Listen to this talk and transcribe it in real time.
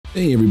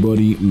Hey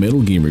everybody,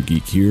 Metal Gamer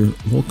Geek here.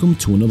 Welcome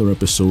to another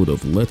episode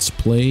of Let's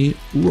Play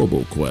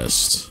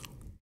Roboquest.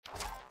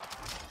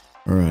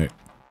 Alright.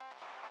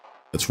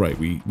 That's right,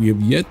 we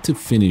have yet to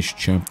finish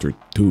chapter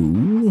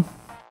 2.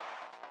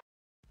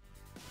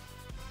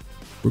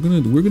 We're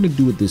gonna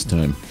do it this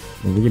time.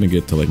 Or we're gonna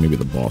get to like maybe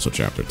the boss of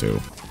chapter 2.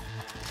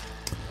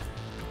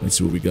 Let's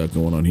see what we got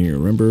going on here.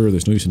 Remember,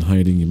 there's no use in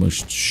hiding, you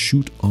must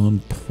shoot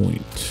on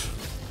point.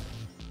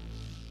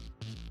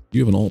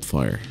 You have an alt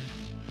fire.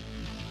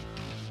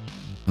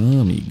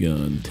 Tommy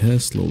gun,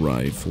 Tesla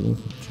rifle.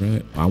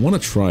 I want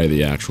to try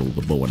the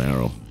bow and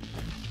arrow.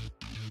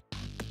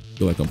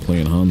 Feel like I'm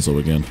playing Hanzo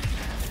again.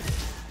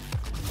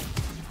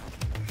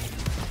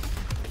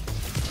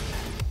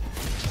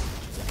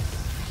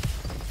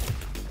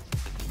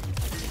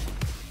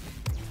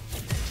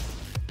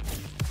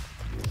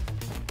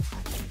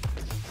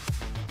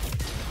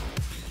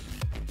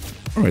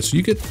 All right, so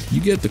you get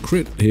the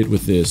crit hit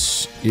with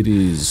this. It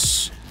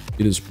is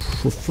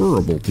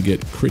preferable to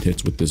get crit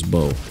hits with this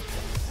bow.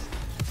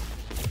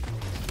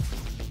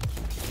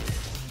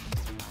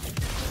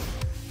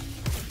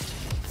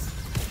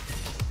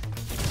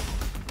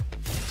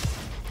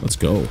 Let's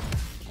go.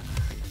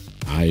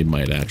 I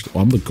might actually.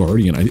 Oh, I'm the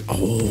guardian.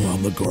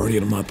 I'm the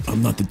guardian.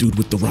 I'm not the dude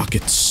with the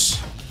rockets.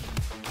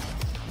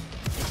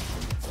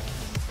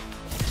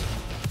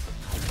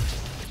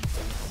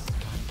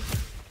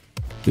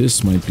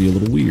 This might be a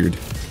little weird.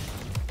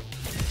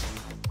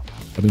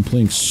 I've been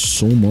playing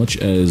so much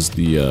as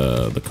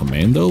the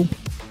commando.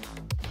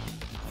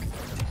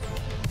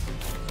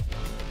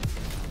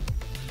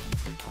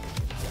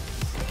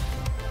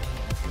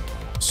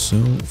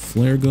 So,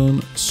 flare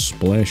gun,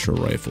 splasher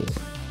rifle.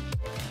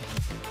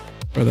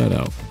 Try that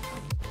out.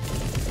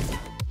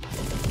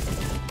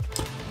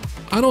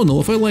 I don't know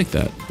if I like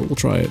that, but we'll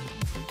try it.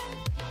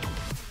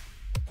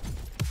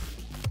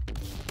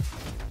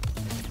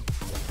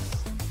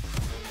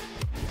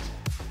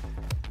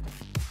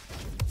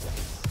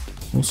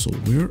 Also,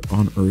 where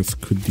on earth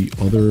could the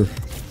other...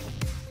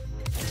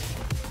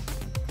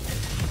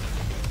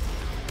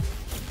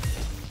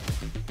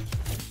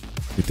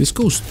 If this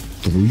goes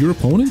through your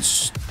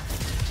opponents?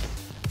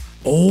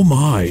 Oh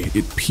my,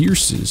 it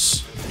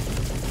pierces.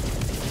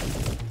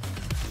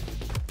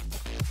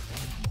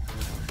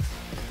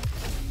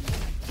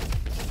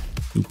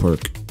 New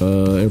perk.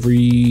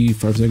 Every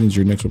 5 seconds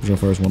your next weapon shot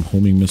fires one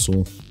homing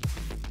missile.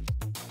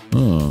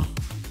 Huh.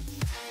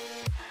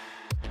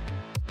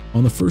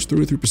 On the first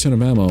 33%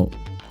 of ammo.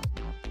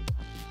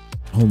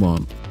 Hold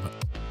on.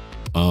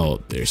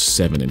 Oh, there's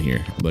 7 in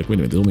here. I'm like, wait a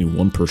minute, there's only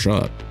 1 per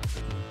shot.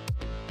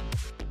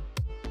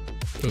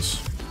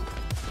 Yes.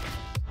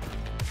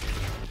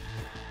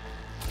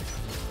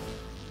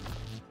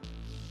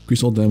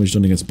 Increase all damage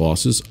done against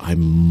bosses. I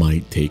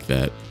might take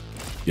that.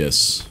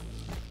 Yes.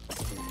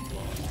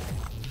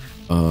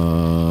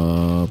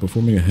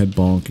 Performing a head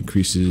bonk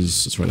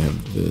increases. Let's try to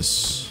have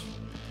this.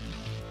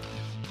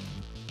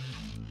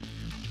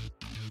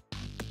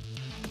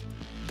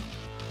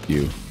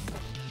 You.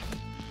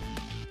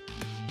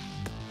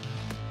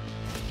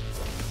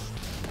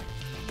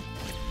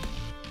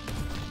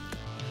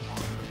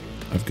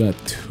 I've got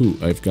 2.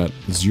 I've got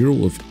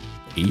 0 of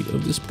 8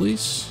 of this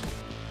place.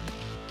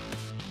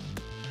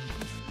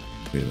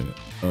 Wait a minute.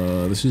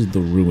 This is the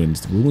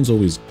ruins. The ruins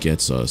always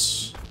gets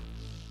us.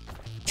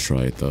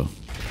 Try it though.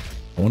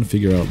 I want to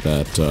figure out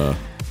that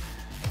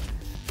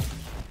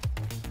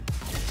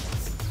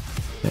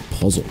that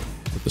puzzle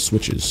with the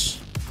switches.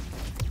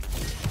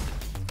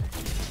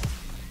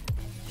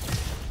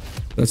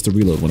 That's the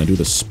reload when I do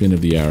the spin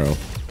of the arrow.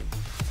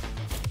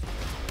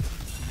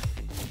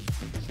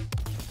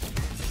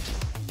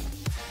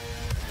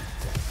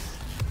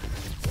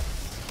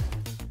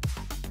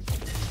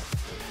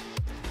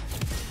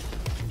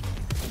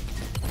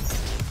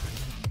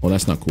 Oh,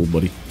 that's not cool,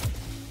 buddy.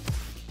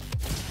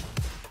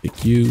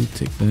 Take you,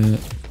 take that.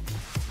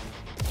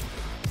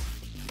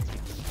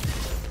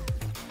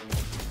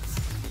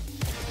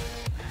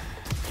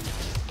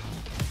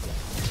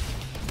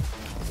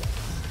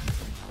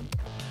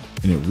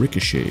 And it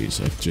ricochets.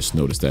 I've just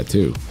noticed that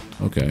too.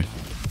 Okay.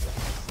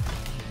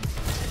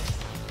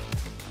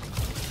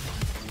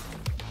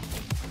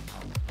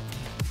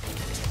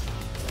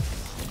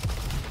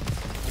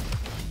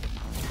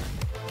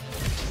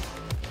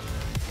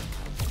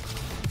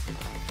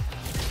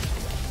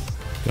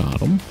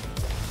 Got him.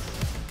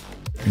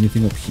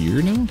 Anything up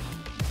here now?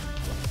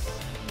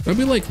 I'd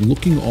be like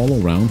looking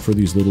all around for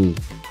these little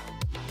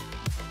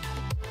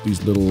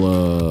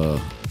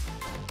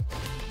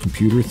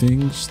computer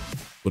things,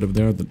 whatever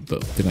they are,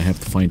 that I have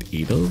to find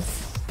 8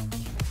 of.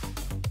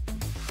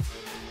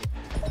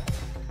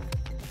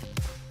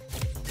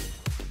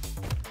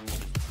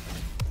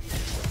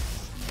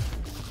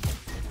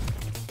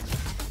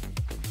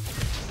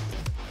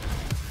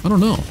 I don't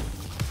know.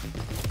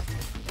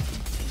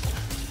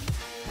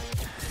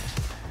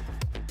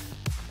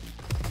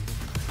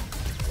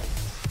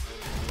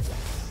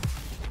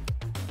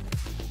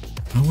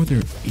 How are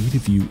there 8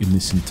 of you in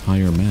this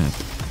entire map?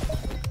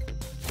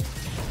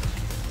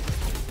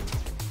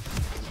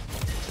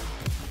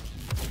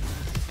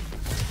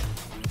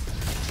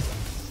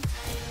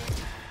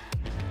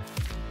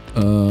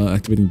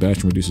 Activating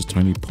Bastion reduces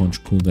tiny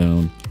punch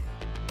cooldown.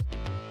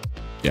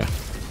 Yeah.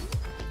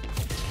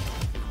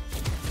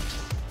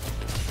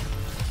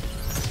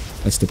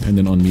 That's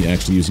dependent on me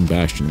actually using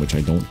Bastion, which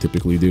I don't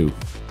typically do.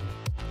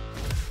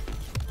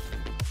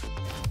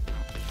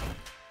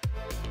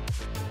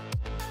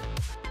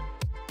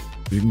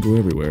 We can go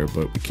everywhere,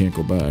 but we can't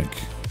go back.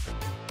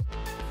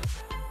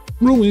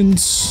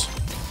 Ruins!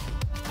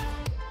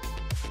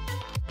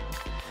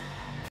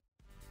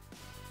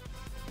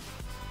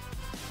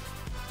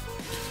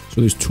 So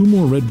there's 2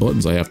 more red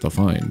buttons I have to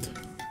find.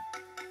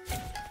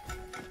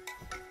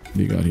 What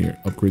do you got here?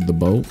 Upgrade the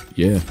bow?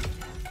 Yeah.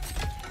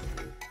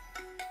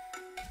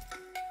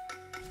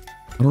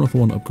 I don't know if I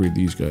want to upgrade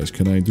these guys.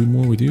 Can I do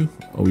more with you?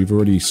 Oh, we've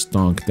already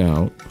stonked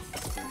out.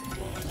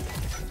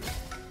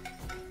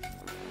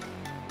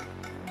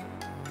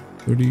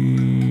 30...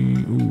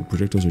 Ooh,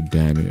 projectiles are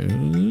damaged.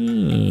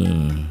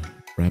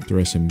 Raptor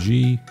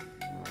SMG.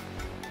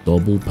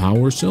 Double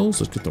power cells?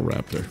 Let's get the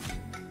Raptor.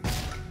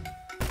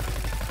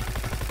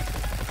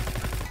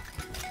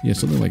 Yeah,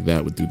 something like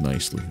that would do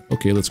nicely.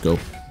 Okay, let's go.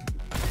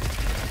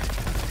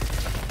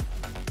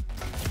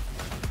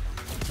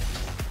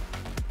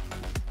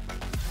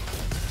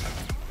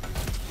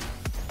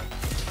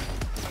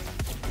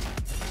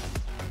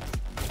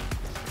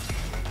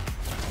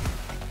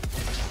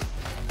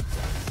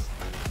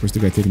 Where's the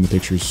guy taking the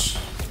pictures?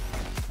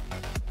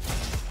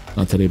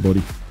 Not today,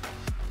 buddy.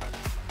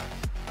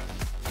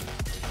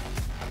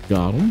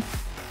 Got him.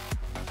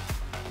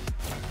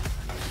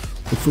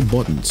 Look for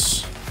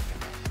buttons.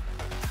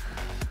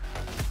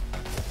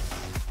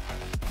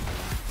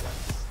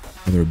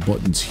 Are there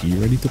buttons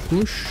here I need to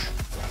push?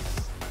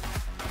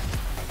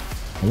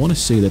 I want to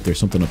say that there's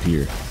something up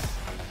here.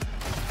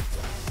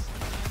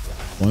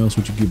 Why else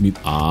would you give me...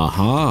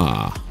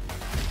 Aha!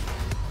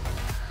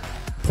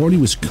 Party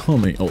was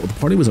coming. Oh, the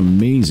party was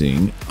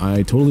amazing.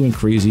 I totally went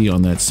crazy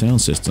on that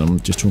sound system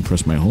just to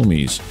impress my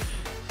homies.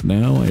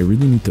 Now I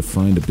really need to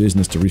find a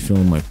business to refill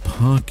in my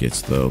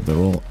pockets, though. They're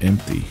all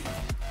empty.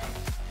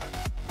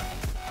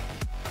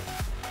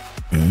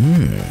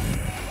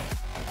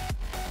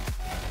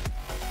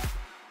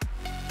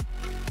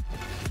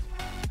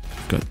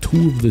 Got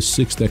 2 of the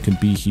 6 that could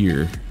be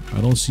here.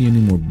 I don't see any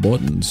more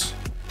buttons.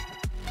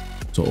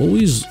 So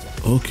always...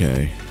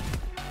 Okay.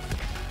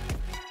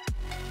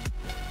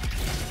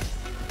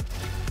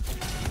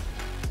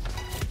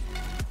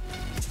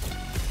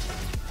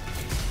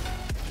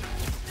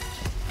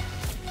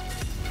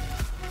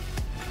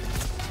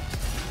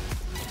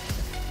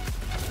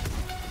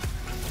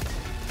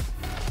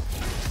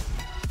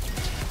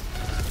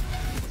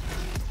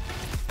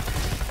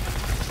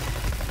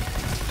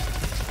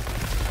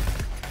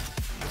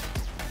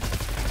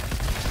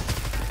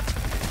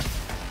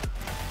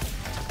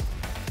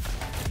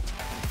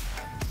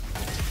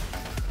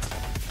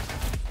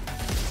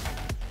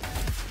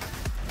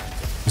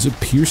 Is it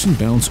piercing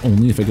bounce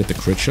only if I get the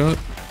crit shot?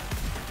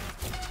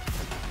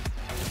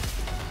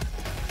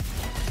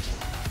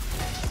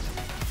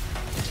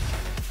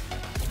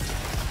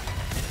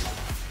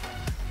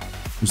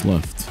 Who's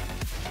left?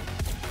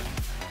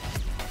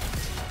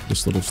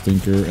 This little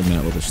stinker and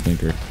that little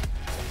stinker.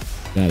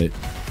 Got it.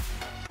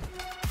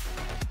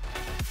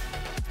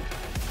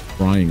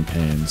 Frying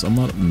pans. I'm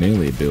not a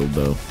melee build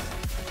though.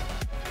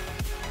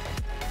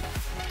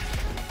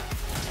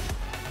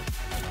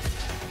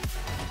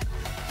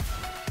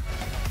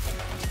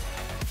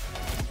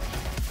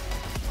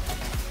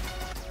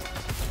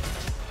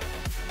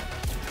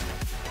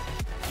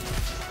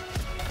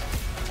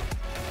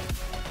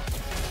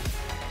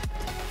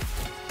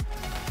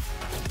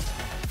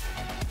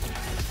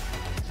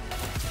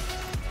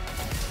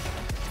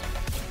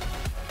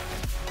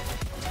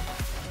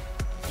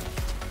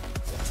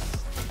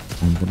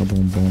 Boom,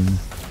 boom, boom.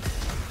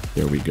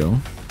 There we go.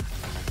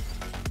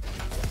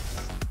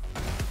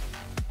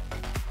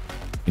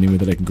 Anyway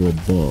that I can go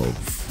above.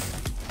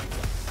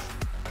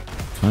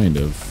 Kind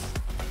of.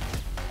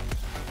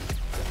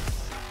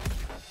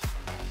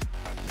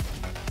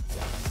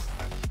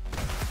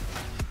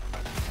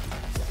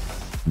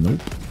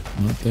 Nope,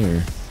 not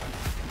there.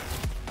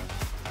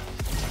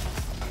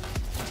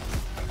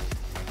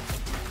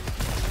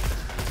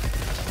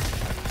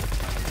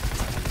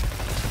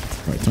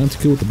 Alright, time to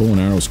kill with the bow and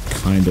arrow is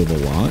kind of a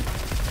lot.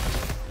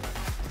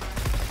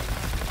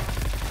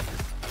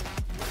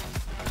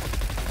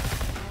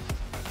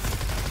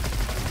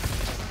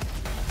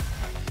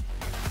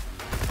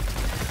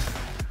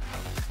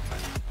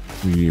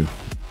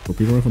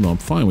 Torpedo rifle? No, I'm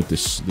fine with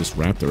this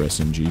Raptor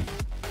SMG.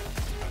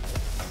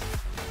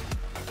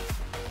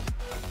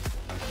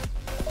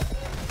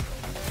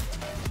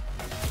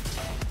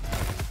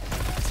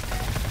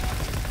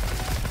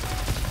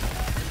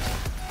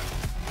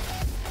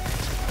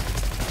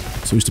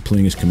 So used to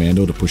playing as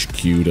commando to push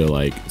Q to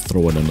like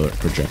throw another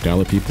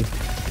projectile at people.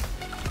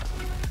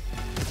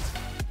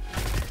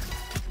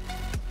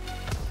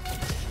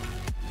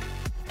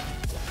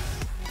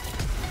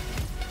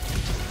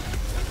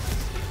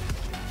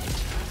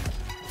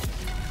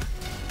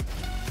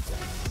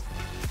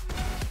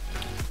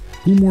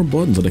 2 more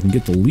buttons that I can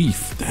get the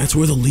leaf. That's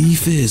where the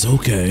leaf is,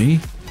 okay.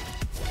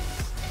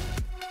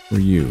 For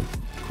you,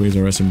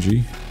 Quasar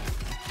SMG.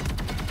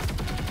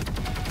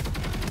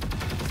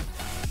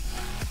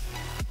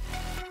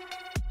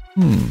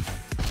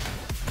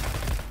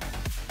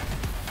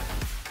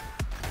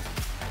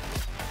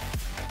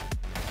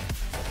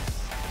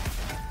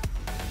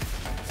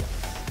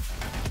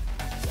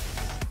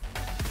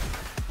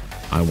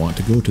 I want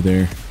to go to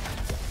there.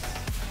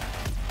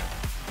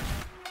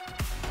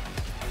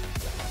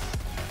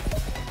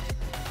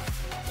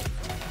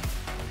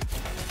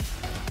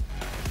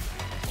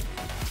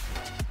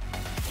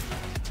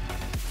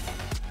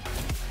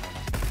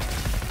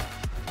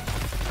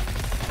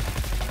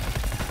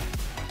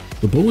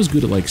 The bow is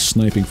good at like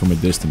sniping from a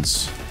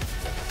distance.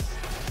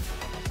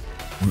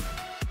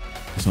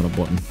 It's not a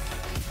button.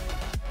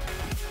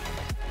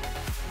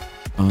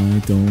 I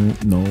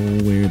don't know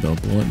where the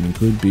button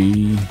could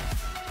be.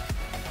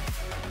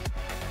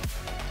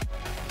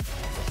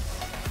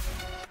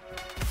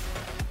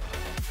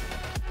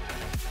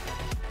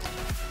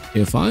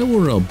 If I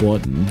were a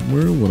button,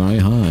 where would I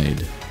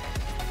hide?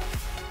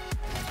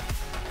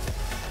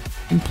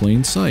 In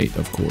plain sight,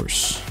 of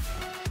course.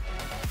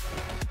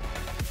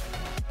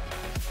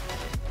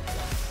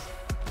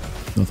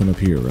 Nothing up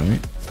here,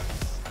 right?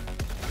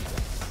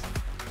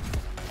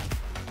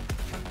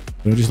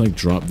 Could I just like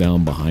drop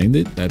down behind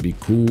it? That'd be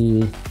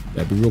cool.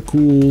 That'd be real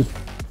cool.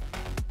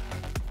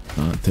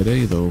 Not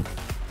today, though.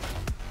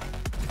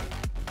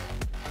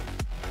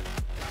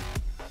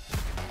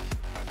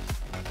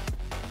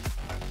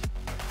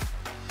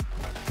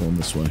 Going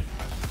this way.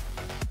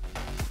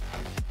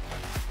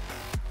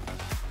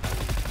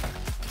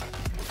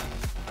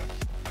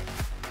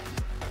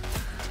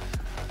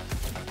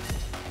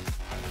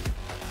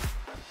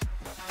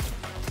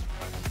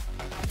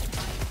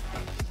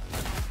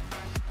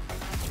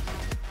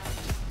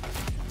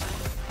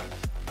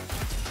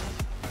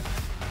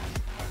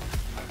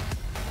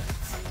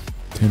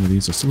 Of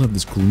these. I still have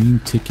this green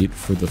ticket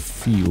for the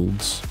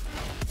fields.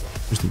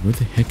 Where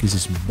the heck is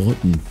this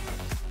button?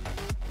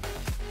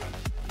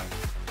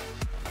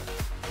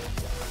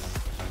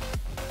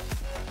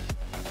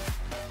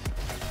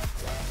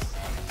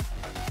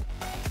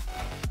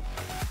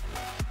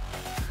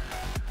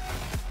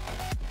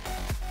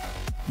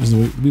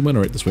 We went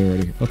right this way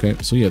already. Okay,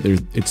 so yeah,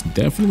 it's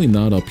definitely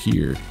not up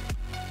here.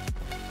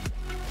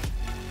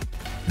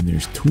 And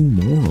there's 2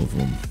 more of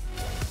them.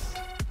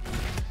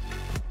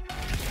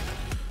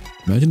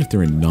 Imagine if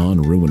they're in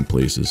non-ruined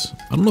places.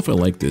 I don't know if I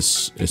like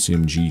this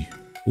SMG.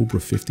 Cobra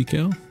 50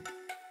 cal?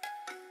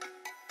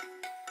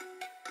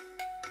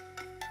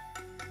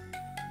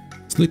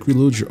 Slick,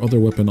 reload your other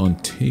weapon on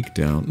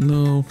takedown.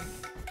 No.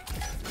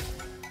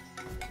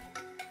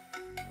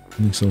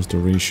 Only cells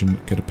duration.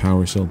 Get a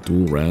power cell.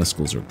 Dual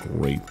rascals are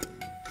great.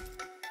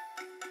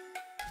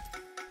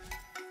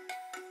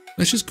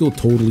 Let's just go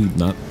totally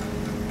not...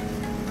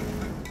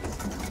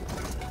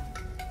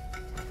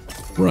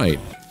 Right.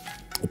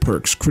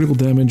 Perks. Critical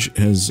damage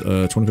has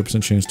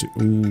 25% chance to...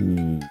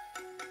 Ooh.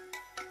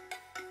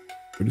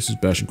 Reduces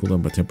Bastion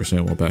cooldown by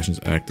 10% while Bastion's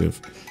active.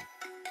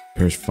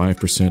 Repairs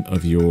 5%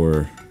 of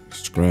your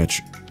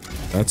scratch.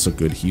 That's a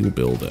good heal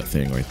build, that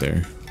thing right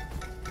there.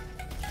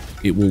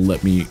 It will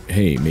let me,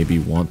 hey, maybe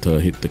want to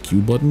hit the Q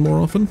button more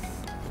often?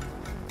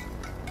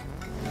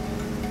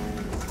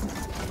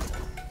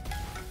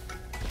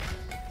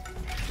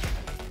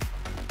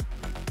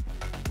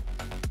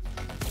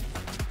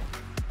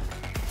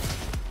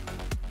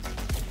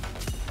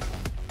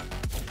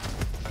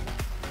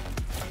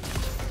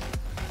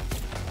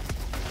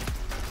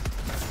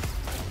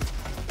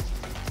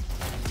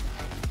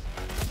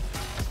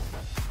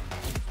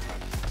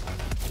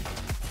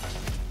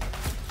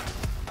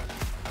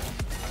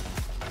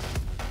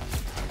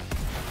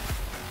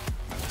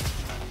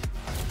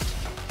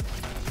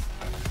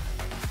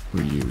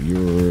 For you.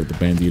 You're the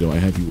Bandito. I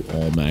have you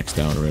all maxed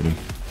out already.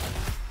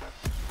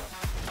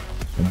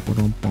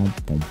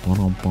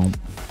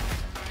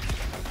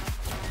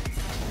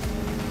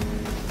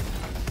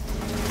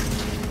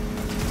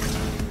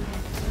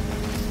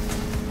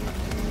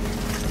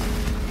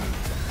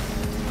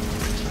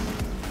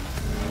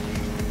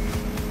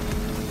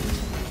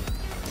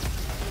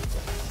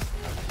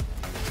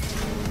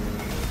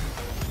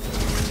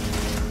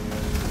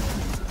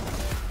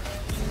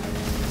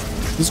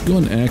 This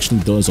gun actually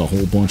does a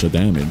whole bunch of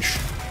damage.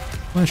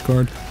 Flash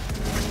card.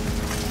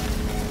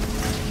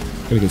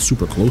 Gotta get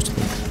super close to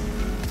them.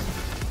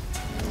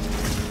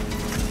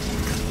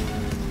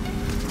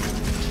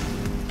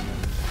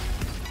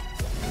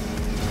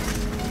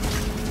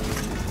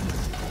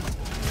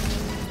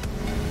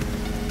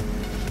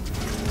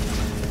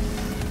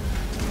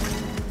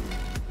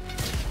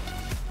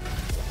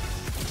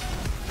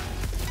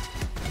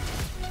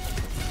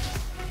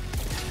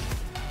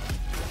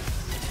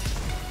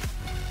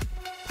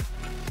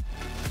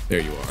 There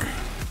you are.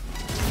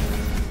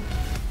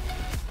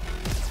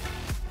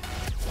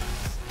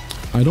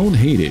 I don't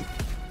hate it.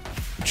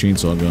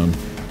 Chainsaw gun.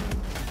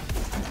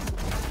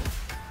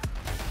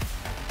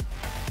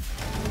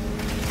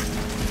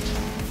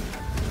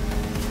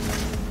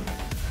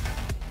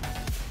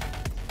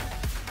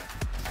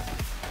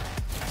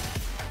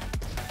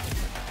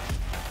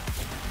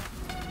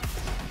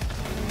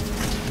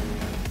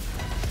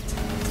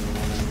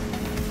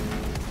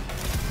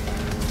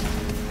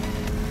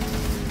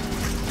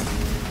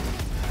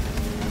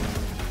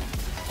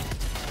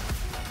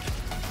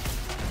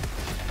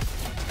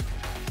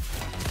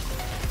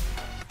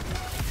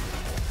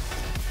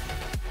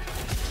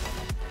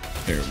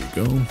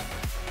 we go.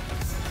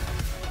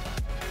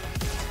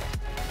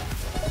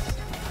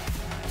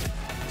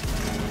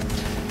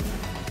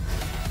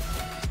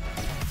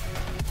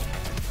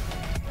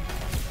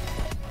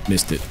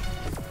 Missed it.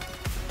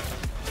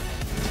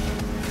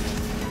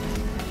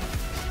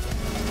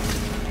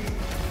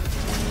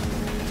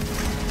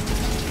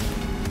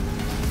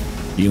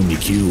 Heal me,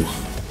 Q.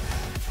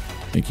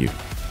 Thank you.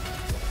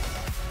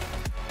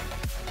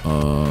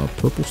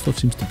 Purple stuff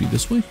seems to be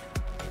this way.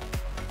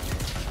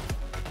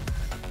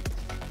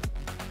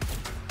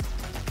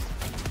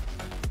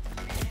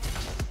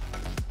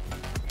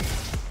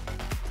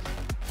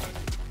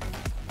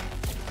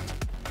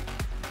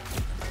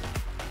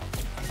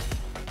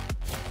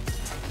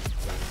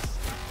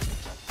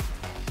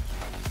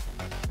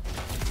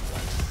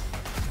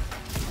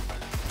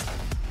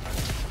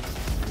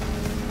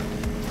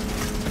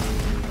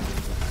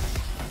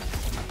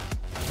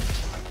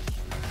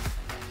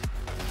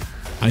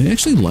 I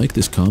actually like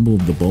this combo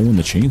of the bow and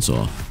the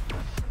chainsaw.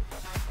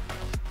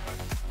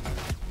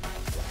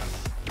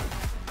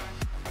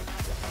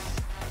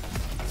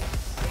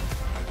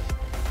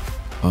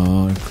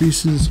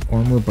 Increases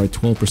armor by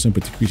 12%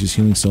 but decreases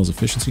healing cells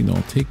efficiency. No,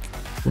 I'll take...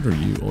 What are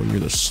you? Oh, you're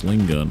the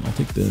sling gun. I'll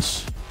take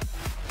this.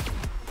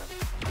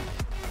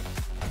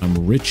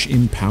 I'm rich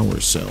in power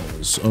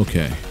cells.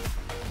 Okay.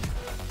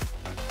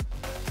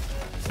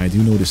 I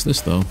do notice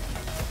this, though.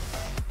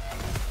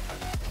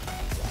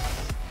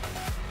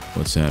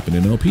 What's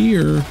happening up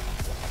here?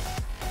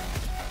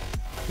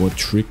 What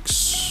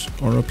tricks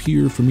are up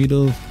here for me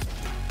to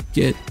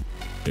get?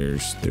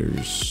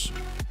 There's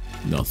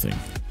nothing.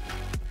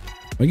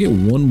 If I get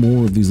one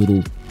more of these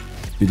little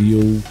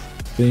video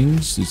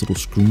things, these little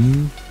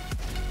screen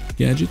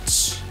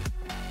gadgets,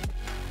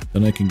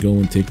 then I can go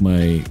and take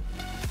my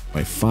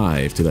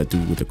 5 to that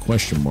dude with the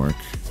question mark,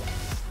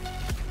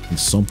 and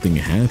something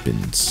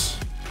happens.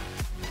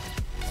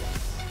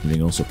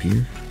 Anything else up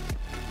here?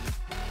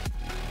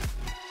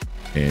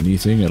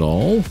 Anything at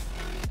all?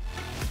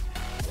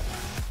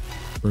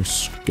 We're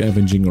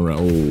scavenging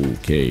around.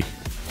 Okay.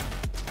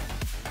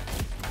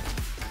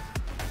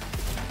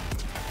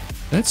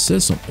 That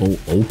says something.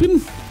 Oh,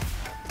 open?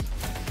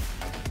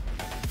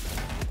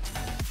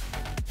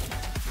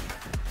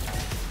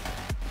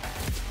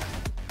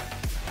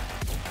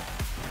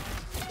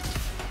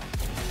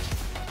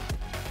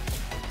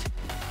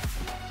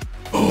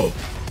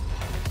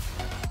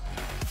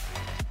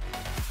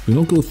 If we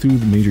don't go through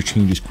the major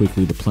changes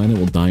quickly, the planet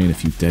will die in a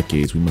few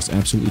decades. We must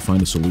absolutely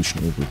find a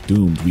solution or we're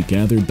doomed. We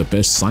gathered the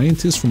best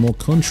scientists from all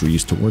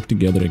countries to work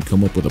together and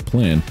come up with a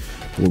plan,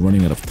 but we're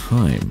running out of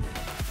time.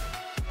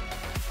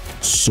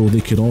 So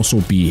they could also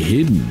be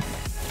hidden.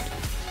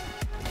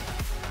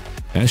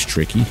 That's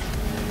tricky.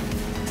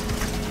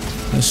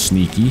 That's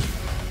sneaky.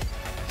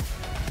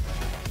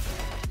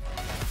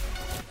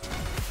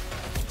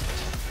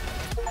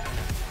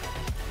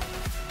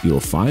 Deal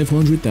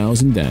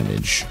 500,000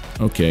 damage.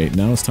 Okay,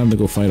 now it's time to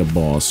go fight a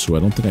boss who I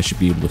don't think I should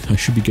be able to. I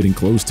should be getting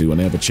close to, and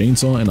I have a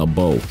chainsaw and a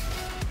bow.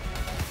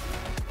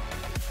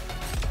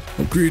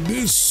 Upgrade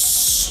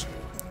this.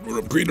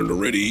 We're upgraded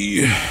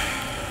already.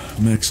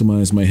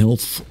 Maximize my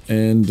health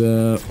and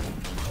well,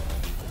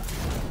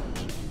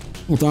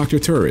 Dr.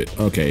 Turret.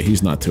 Okay,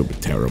 he's not too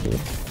terrible.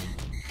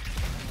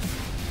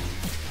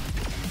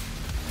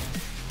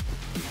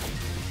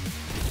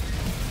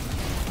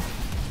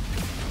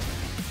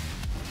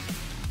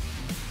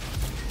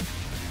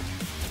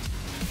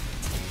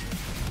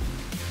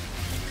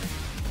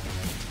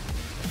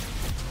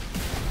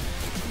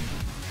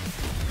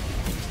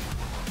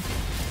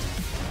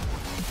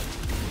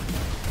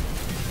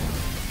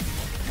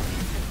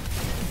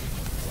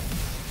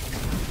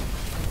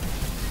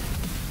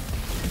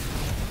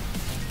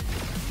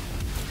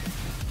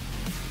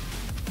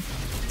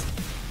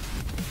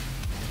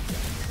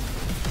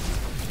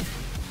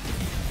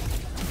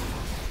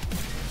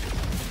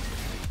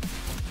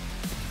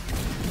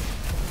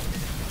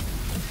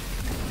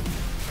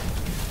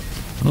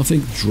 I don't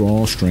think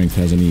draw strength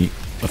has any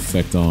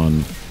effect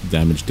on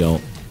damage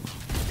dealt.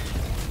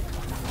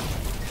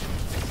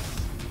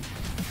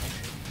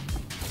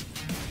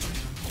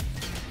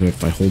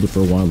 If I hold it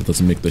for a while, it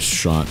doesn't make the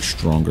shot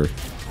stronger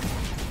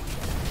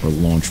or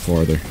launch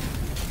farther.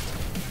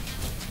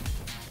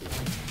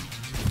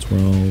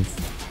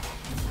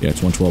 12. Yeah,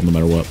 it's 112 no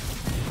matter what.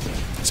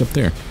 Except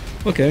there.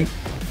 Okay.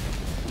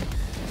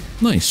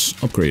 Nice.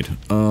 Upgrade.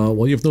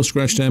 While you have no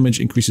scratch damage,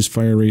 increases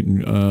fire rate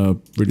and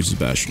reduces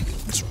Bastion.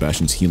 Because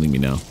Bastion's healing me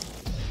now.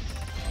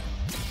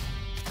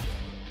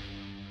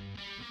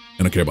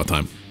 I don't care about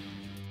time.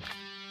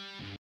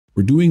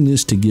 We're doing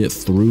this to get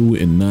through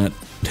and not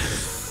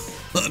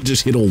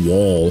just hit a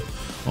wall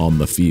on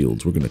the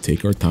fields. We're going to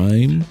take our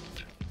time.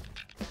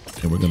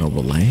 And we're going to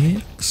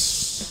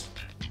relax.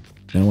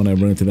 Now when I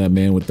run into that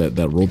man with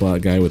that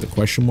robot guy with the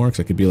question marks,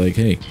 I could be like,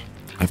 hey,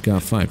 I've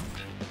got 5.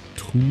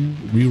 2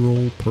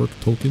 reroll perk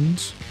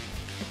tokens.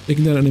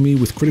 Taking that enemy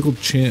with critical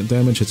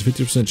damage has a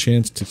 50%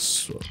 chance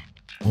to...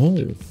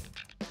 Oh.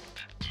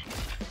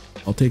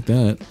 I'll take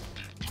that.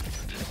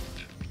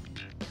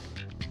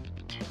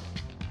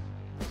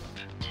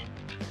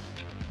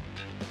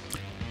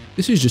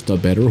 This is just a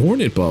better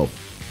Hornet bow.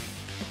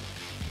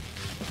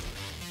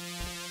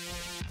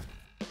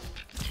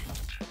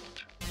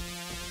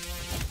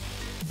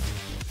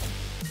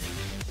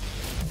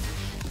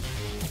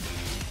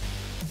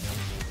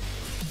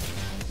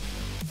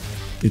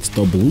 It's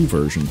the blue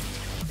version.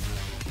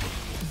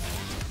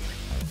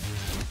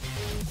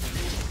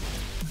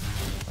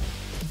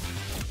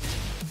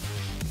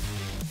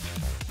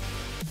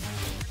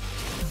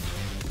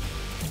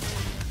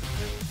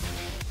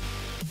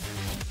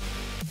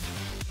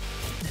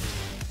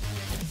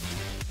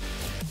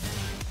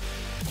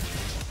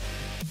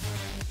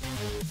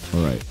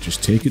 Alright,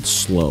 just take it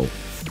slow.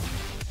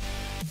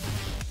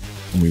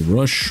 When we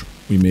rush,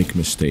 we make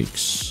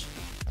mistakes.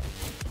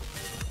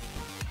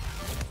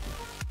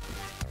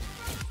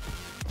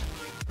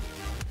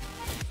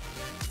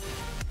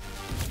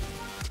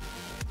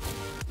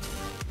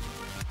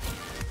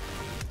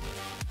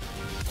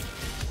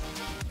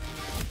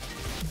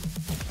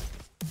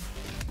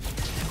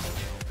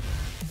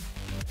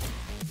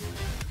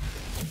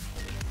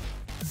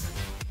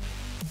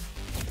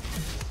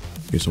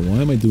 Okay, so why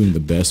am I doing the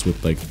best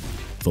with, like,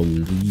 the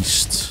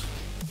least...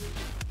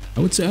 I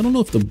would say, I don't know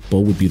if the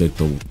bow would be, like,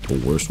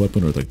 the worst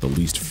weapon or, like, the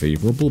least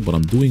favorable, but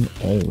I'm doing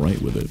alright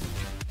with it.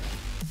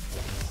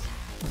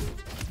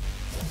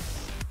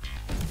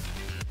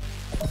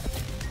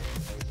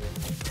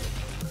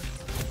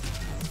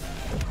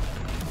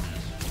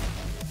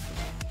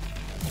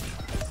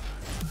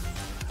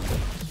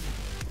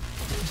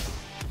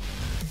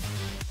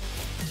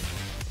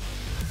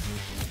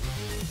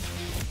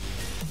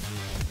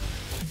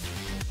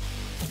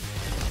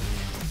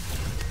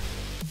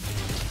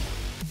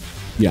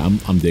 Yeah,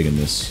 I'm digging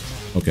this.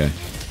 Okay.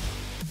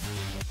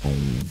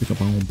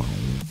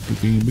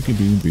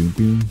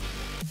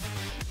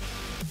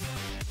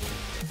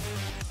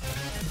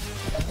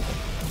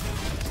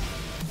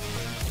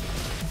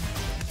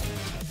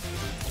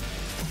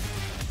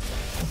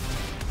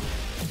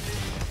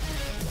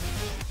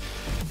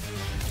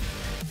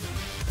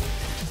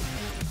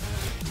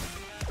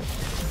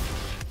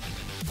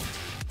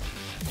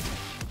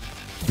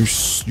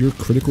 Your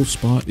critical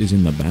spot is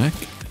in the back?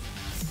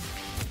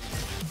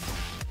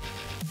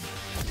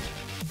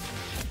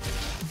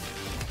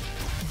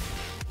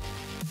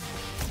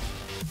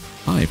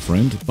 Hi,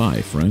 friend.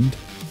 Bye, friend.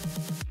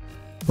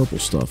 Purple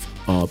stuff.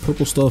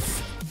 Purple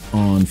stuff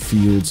on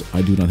fields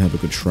I do not have a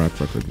good track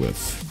record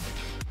with.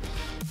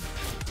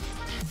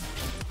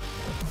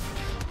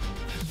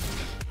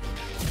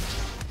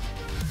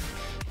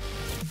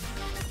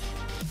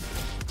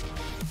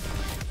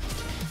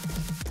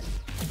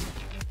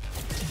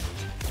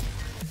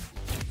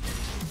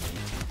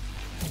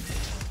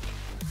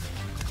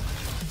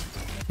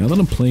 Now that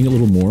I'm playing a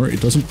little more,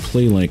 it doesn't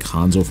play like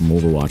Hanzo from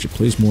Overwatch. It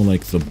plays more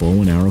like the bow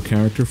and arrow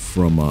character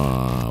from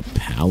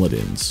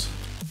Paladins.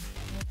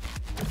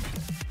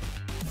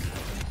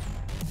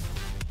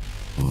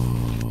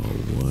 Oh,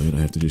 what?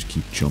 I have to just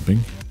keep jumping?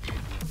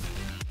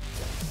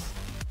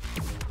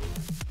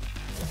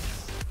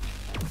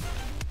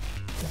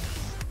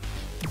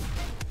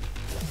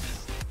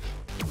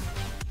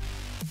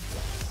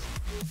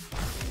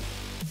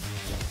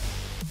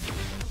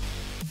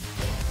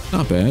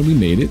 Not bad, we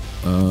made it.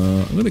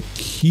 I'm gonna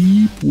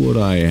keep what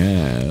I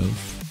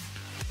have.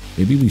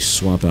 Maybe we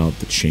swap out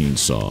the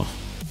chainsaw.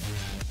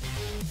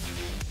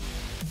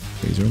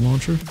 Laser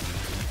launcher?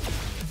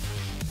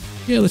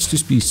 Yeah, let's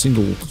just be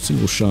single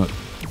shot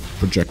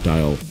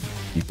projectile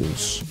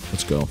peoples.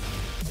 Let's go.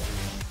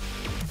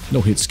 No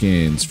hit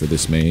scans for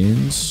this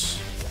man's.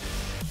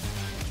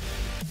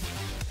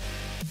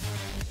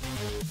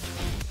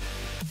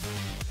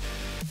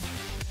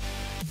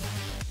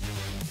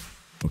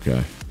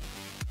 Okay.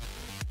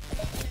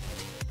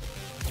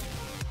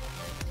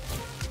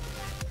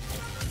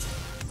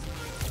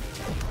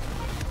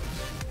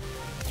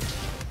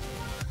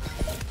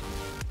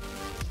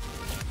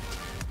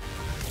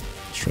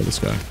 Try this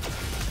guy.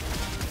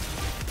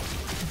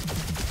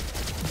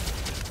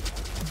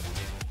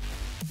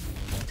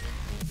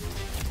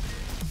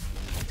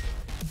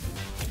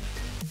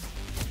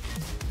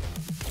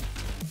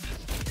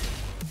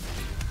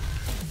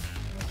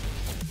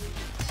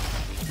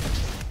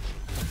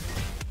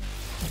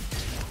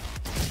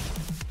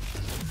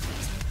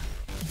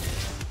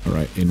 All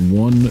right, in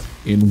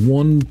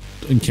one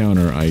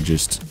encounter, I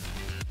just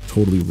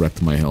totally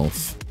wrecked my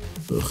health.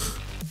 Ugh.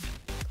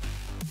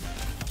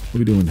 What are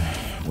we doing?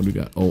 What do we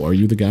got? Oh, are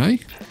you the guy?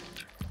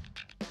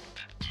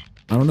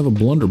 I don't have a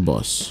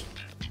blunderbuss.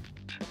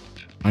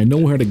 I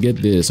know how to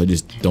get this, I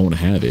just don't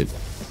have it.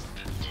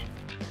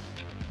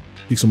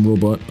 Take some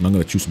robot, and I'm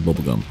gonna chew some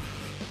bubblegum.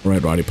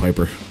 Alright, Roddy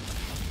Piper.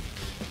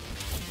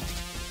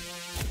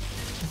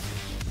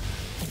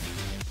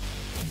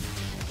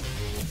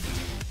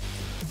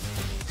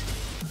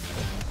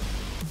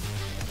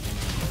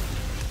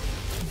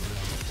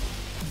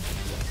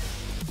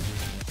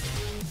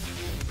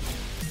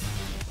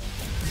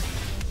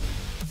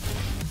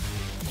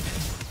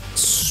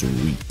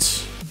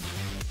 Sweet.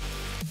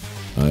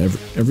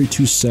 Every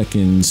 2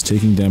 seconds,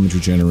 taking damage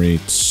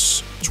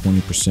regenerates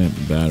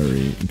 20%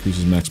 battery.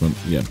 Increases maximum,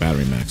 yeah,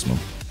 battery maximum.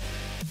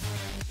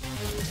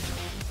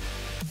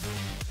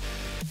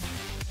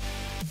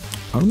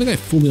 I don't think I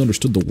fully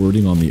understood the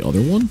wording on the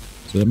other one.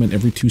 So that meant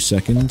every 2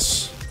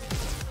 seconds,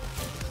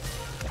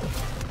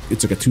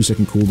 it's like a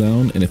 2-second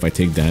cooldown, and if I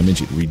take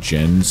damage, it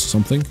regens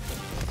something.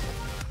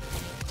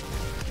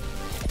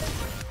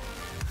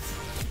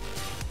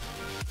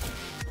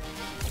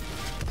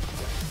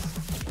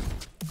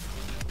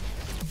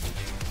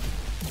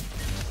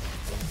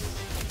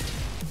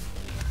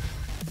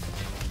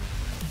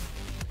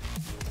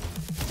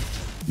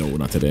 No,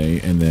 not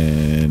today, and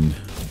then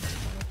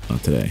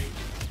not today.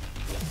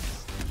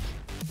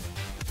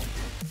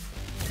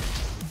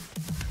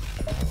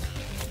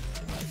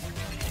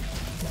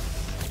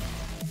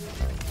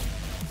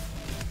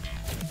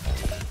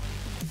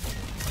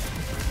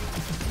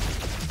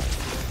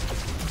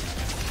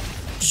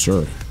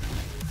 Sure.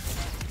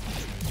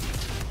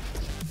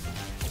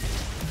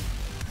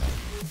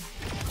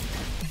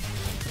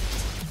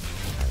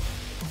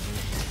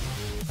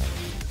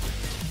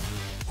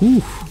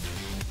 Whew.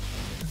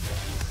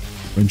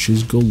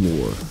 Wrenches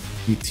galore.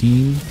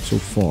 18 so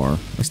far.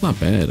 That's not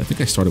bad. I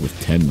think I started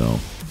with 10 though.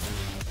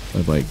 I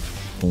have like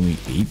only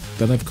 8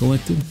 that I've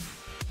collected.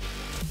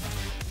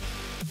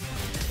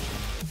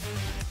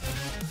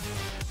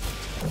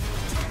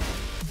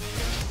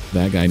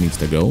 That guy needs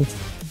to go.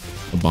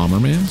 The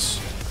Bombermans.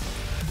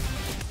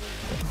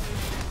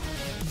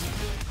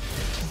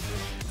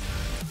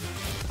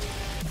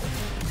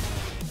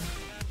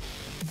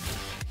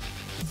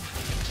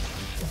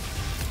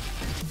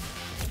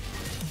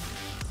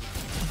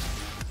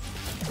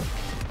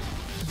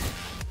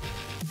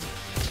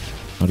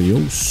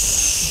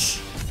 Adios.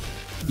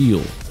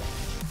 Heal.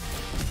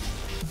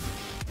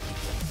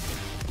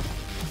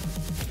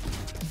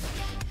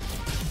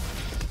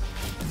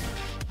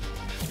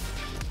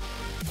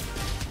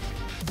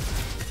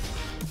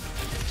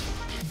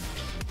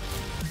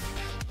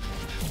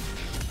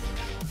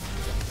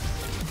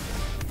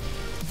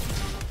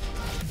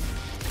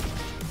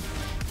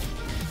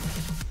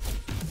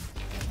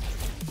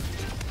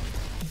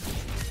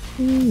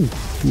 Ooh,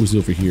 who's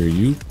over here?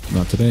 You?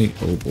 Not today?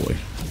 Oh boy.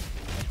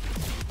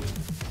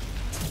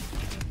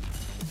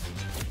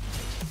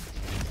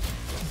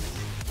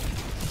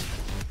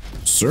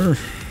 Sir.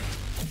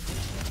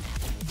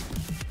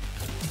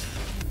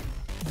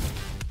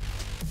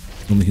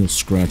 Only heals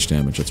scratch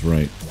damage, that's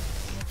right.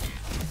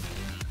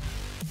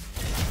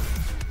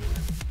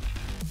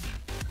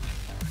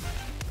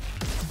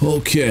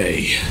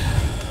 Okay.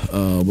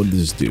 What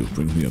does this do?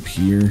 Brings me up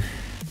here.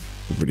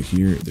 Over to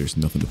here. There's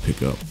nothing to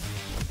pick up.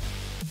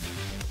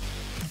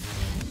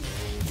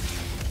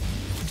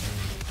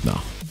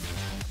 No.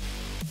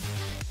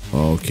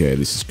 Okay,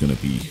 this is gonna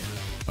be...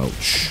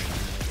 ouch.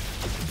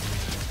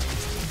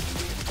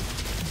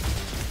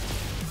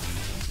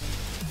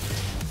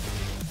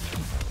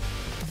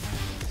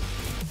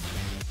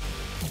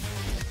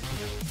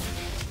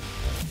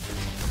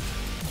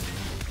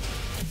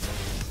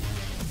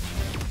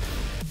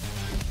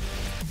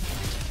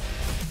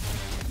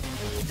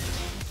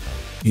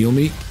 Heal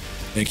me.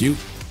 Thank you.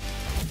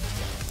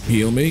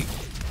 Heal me.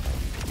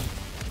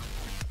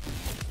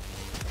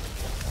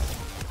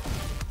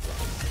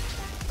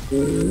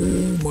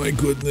 Oh my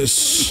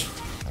goodness.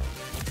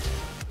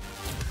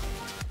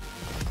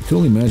 I can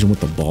only imagine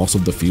what the boss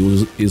of the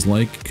field is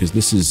like, because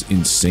this is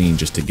insane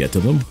just to get to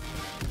them.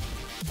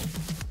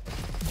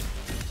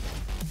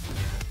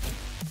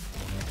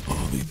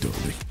 Oh, they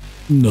totally...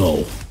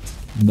 No.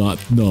 Not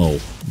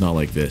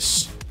like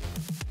this.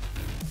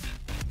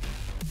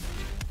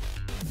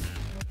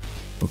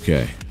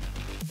 Okay.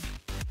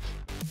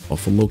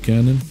 Buffalo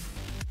cannon.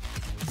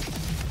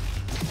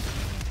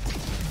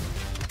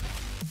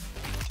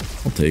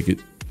 I'll take it.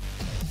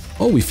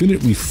 Oh, we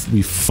finished.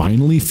 We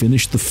finally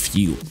finished the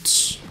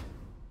fields.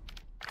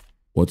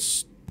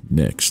 What's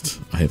next?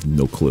 I have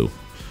no clue.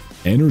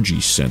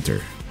 Energy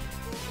center.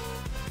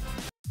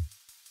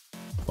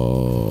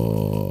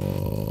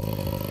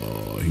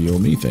 Heal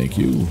me, thank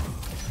you.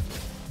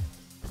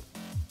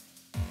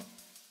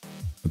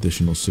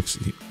 Additional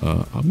 60.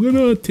 I'm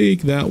gonna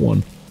take that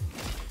one.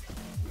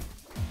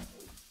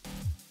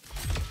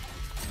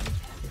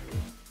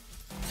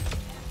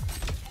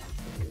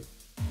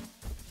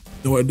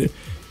 No idea.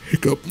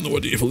 Hiccup. No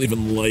idea if I'll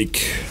even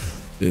like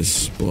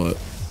this, but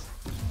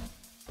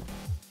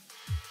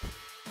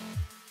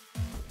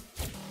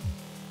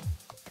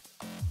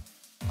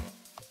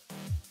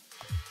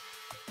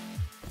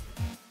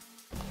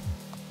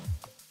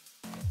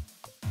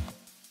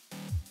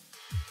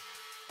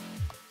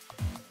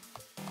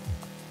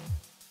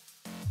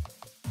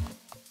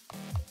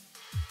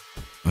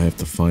I have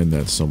to find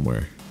that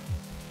somewhere.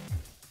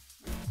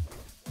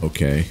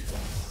 Okay.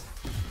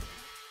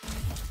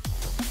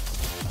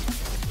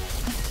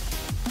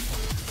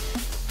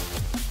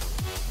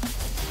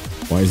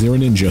 Why is there a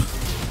ninja?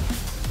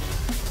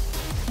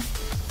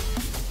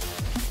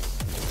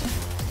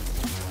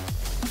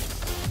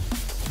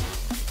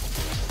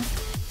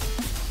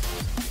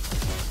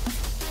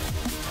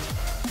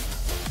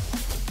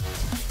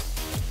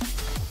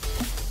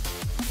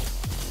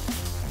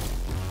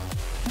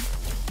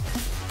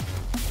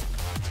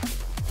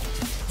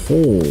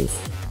 Oh.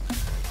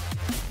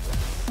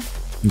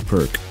 New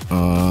perk.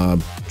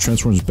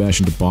 Transforms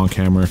bash into bonk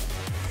hammer.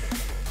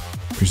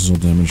 Increases all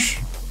damage.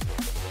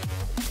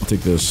 I'll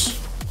take this.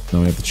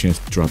 Now I have the chance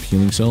to drop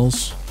healing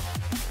cells.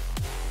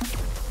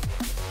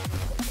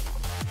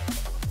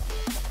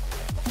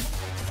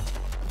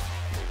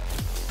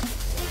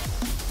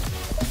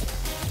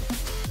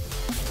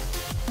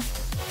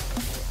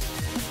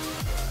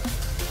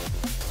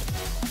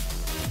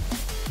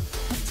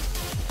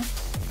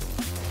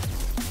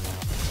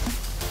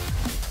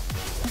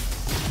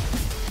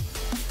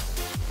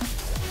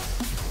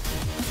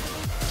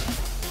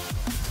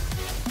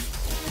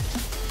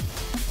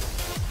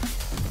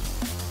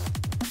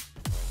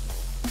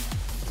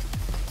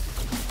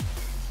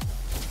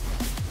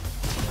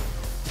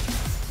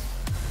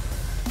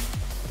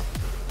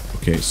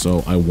 Okay,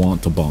 so I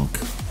want to bonk.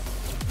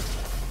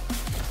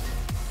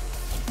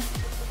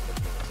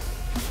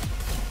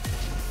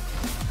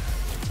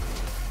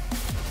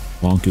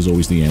 Bonk is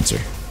always the answer.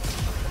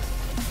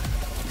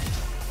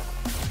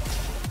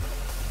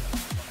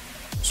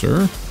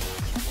 Sir?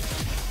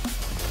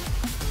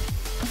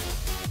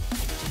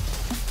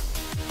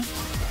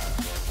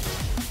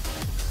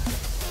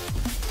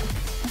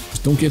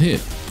 Just don't get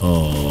hit.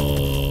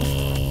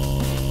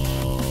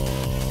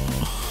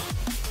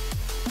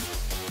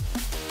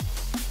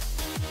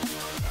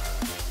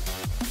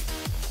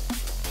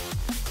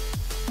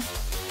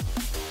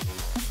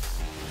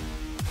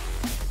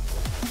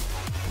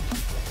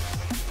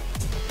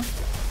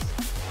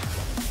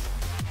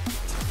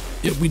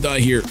 Yep, we die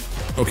here.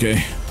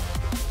 Okay.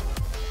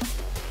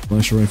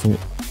 Flash rifle,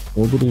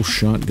 orbital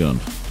shotgun.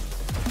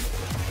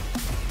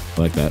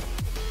 I like that.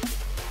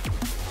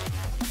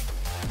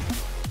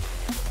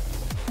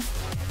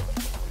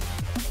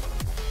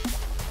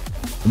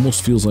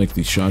 Almost feels like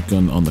the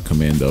shotgun on the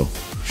Commando.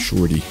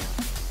 Shorty.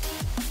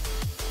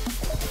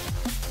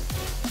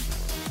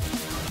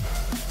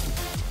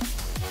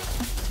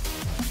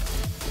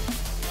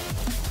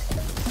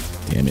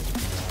 Damn it.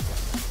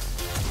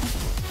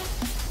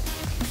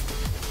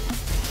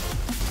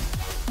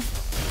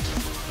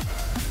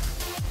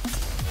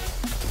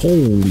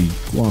 Holy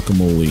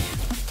guacamole.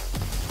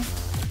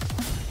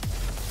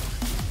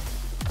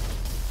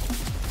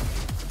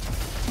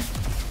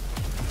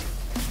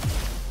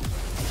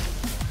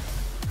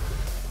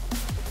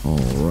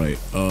 Alright,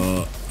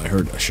 I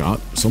heard a shot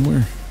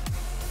somewhere.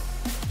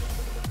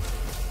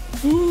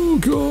 Oh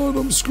god,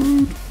 I'm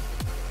screwed.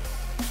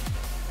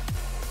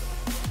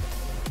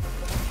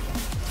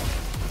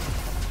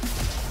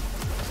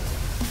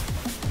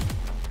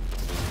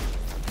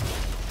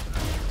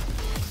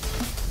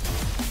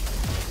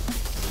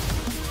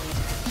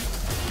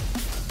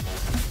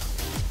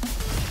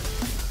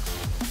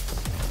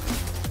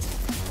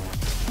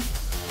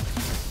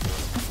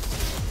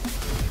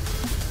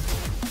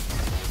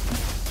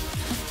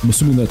 I'm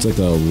assuming that's like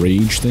a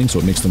rage thing, so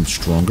it makes them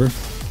stronger.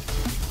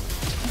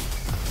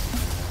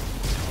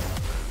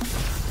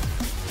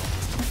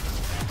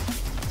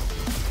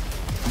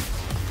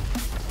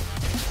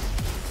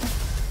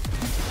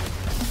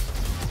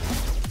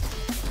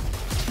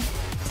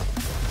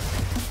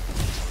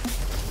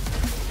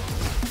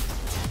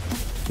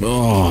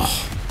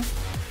 Oh,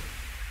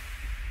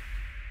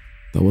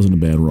 that wasn't a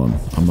bad run.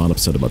 I'm not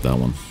upset about that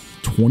one.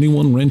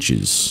 21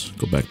 wrenches.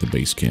 Go back to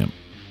base camp.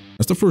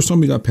 That's the first time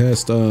we got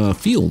past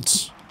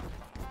fields.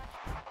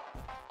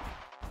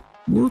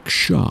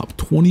 Workshop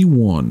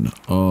 21.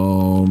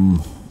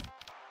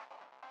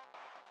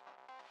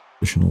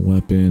 Additional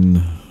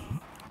weapon.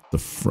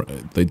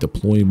 They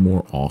deploy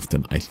more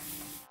often.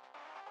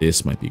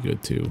 This might be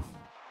good too.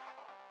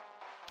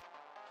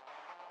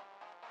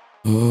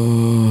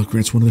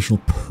 Grants one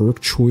additional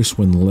perk choice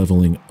when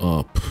leveling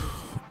up.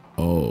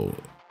 Oh,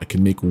 I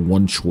can make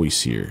one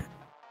choice here.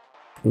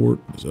 Or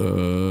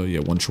yeah,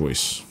 one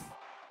choice.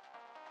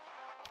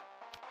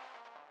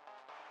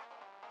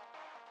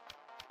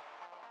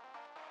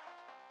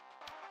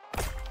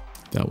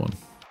 That one.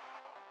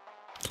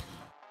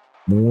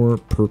 More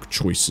perk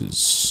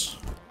choices.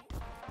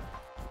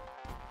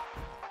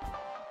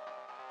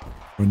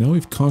 Right, now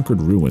we've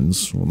conquered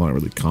ruins. Well, not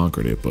really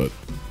conquered it, but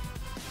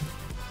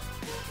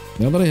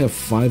now that I have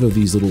 5 of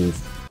these little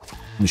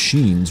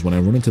machines, when I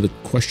run into the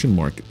question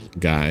mark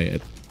guy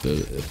at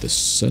the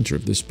center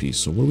of this piece,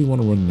 so what do we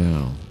want to run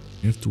now?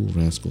 We have dual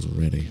rascals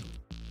already.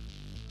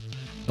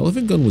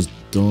 Elephant gun was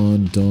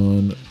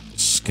done.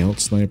 Scout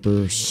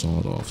sniper,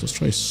 sawed off. Let's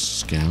try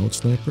scout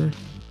sniper.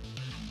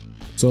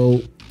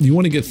 So you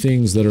want to get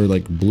things that are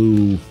like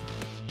blue,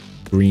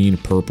 green,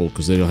 purple,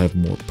 because they'll have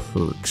more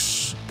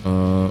perks.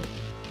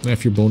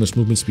 After your bonus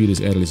movement speed is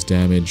added as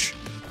damage.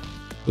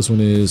 This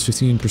one is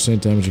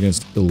 15% damage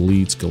against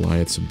elites,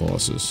 Goliaths, and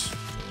bosses.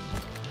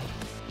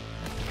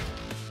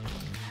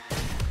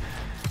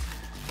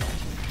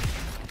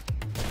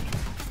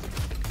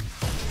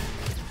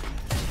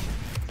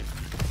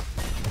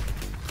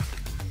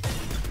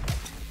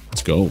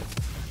 Let's go.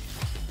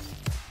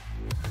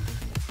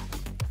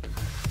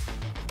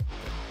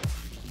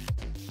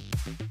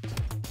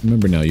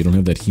 Remember now, you don't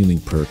have that healing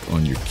perk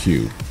on your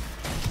queue.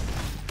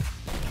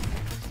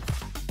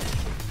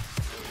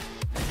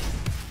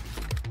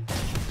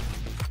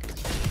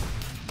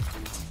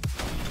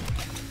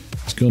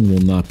 gun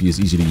will not be as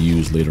easy to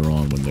use later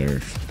on when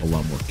there's a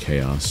lot more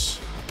chaos.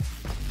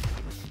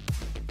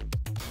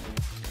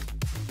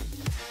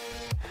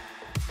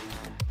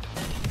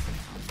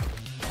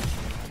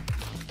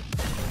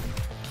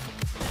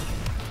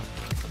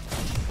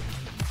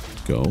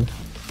 Go.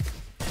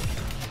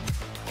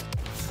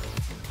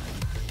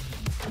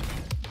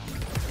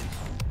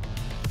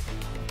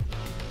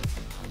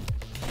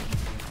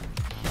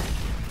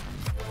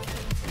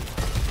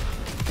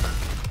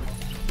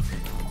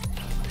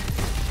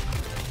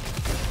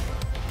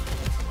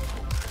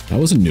 That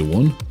was a new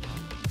one.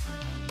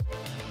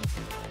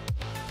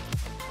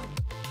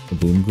 A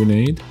boom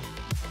grenade.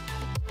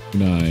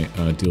 Can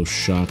I deal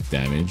shock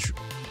damage?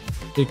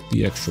 Take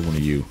the extra one of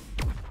you.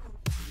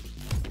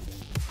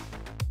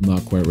 I'm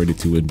not quite ready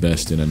to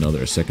invest in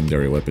another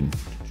secondary weapon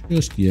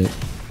just yet.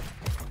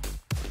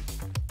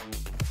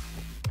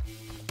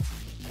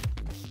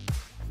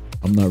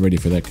 I'm not ready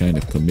for that kind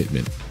of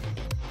commitment.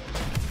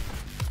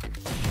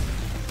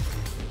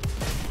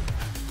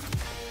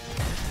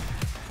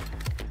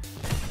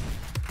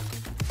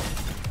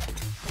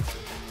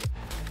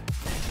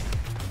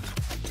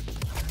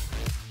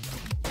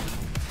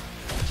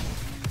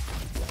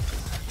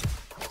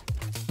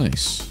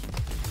 Nice.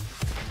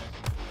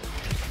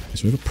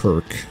 So we have a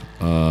perk.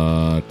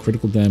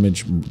 Critical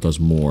damage does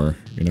more.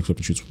 Your next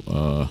weapon shoots.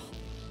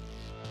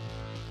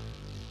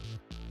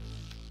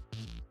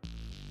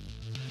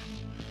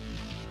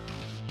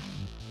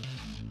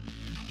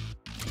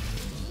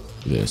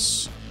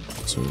 This.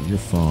 So you're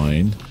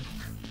fine.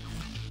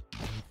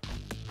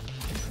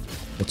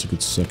 That's a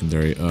good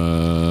secondary.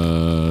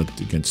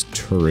 Against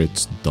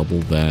turrets, double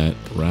that.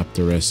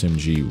 Raptor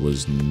SMG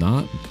was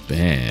not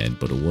bad,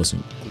 but it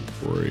wasn't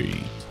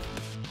great.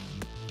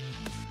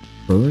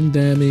 Burn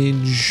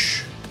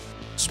damage.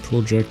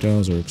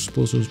 Projectiles or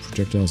explosives.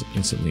 Projectiles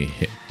instantly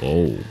hit.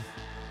 Oh.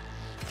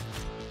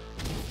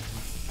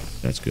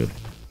 That's good.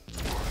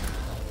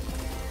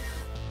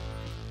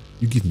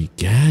 You give me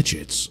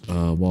gadgets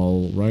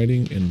while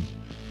riding and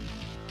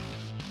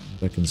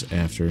seconds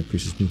after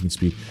increases movement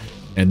speed.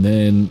 And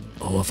then,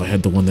 oh, if I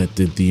had the one that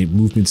did the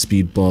movement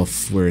speed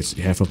buff where it's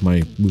half of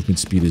my movement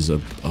speed is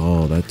a,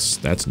 oh,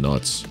 that's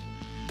nuts.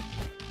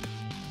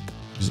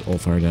 This is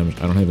alt fire damage.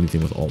 I don't have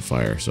anything with alt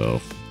fire,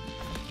 so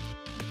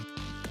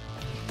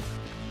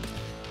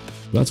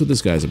that's what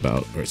this guy's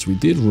about. All right, so we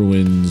did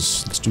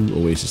ruins. Let's do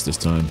Oasis this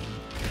time.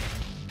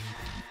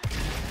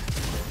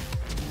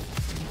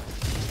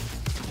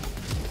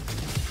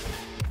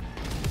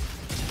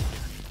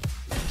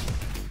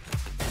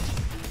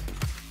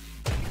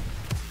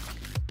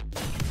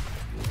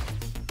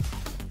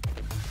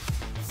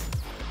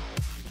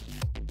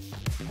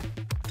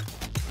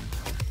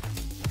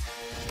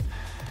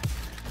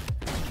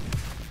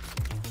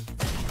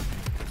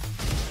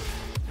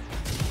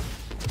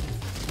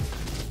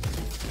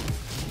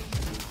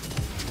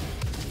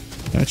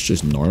 That's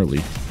just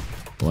gnarly.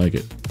 I like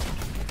it.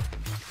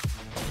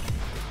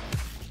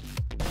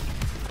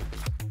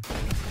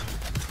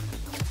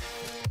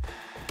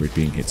 Great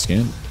being hit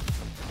scan.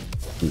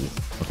 Ooh.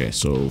 Okay,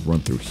 so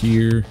run through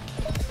here.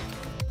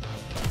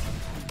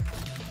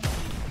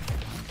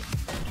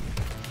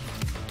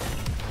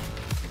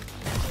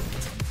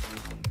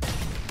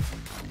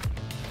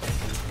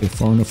 Get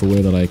far enough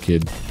away that I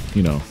could,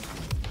 you know,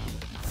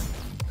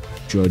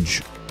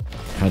 judge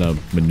how to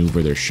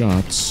maneuver their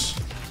shots.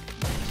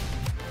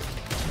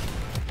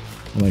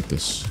 I like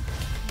this.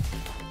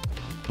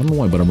 I don't know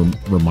why, but I'm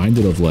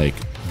reminded of, like,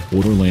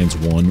 Borderlands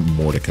 1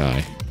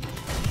 Mordecai.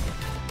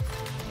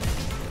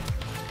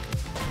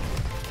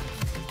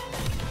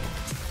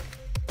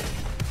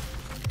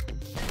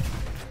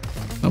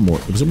 Not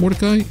was it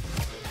Mordecai? Yeah,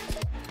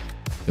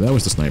 that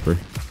was the sniper.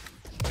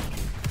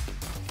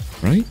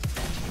 Right?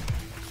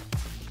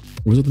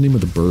 Or was it the name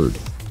of the bird?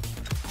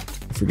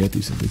 I forget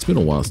these things. It's been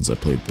a while since I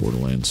played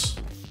Borderlands.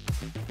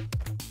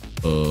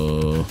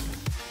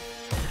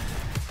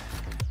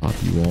 Pop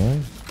you all.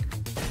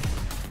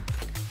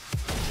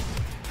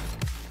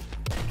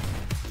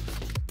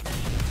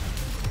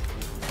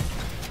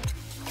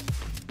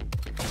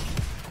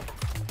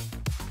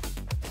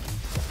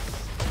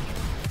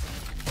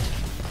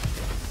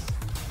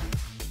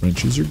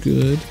 Wrenches are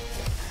good.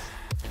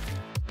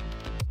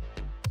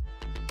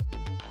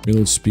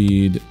 Reload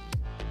speed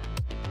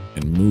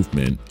and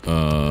movement.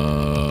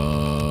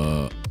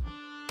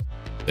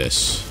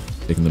 This.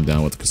 Taking them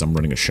down with, because I'm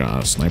running a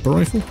sniper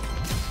rifle.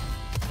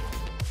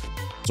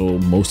 So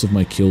most of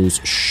my kills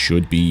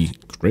should be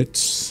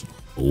crits,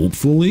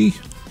 hopefully.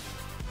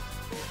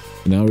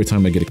 Now every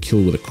time I get a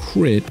kill with a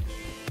crit,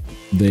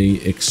 they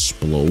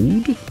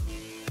explode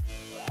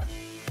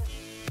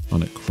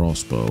on a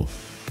crossbow.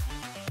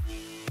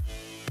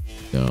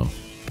 No.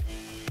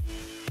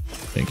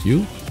 Thank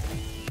you.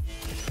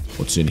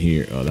 What's in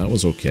here? Oh, that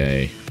was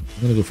okay.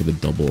 I'm gonna go for the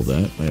double of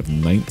that. I have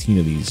 19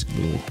 of these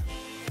little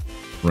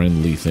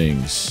friendly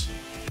things.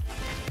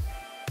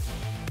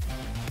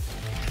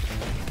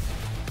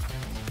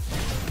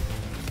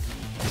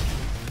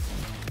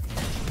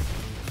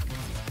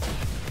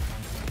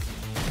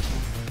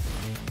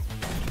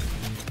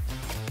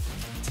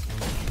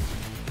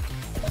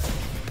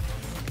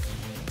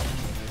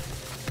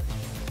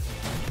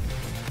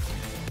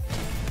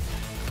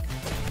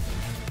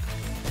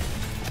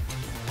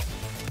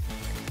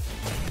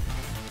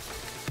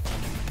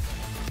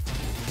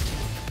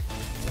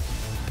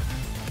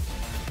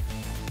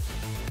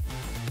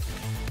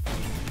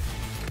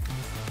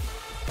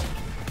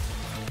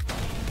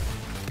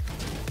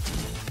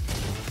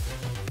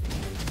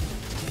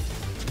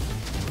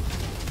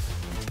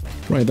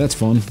 Right, that's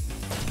fun.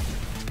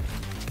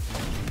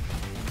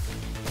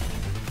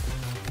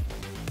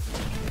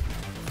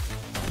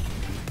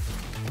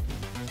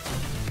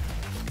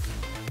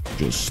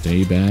 Just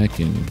stay back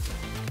and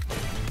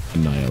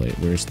annihilate.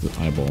 Where's the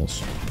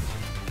eyeballs?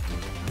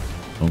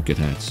 Don't get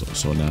hacked.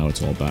 So now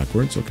it's all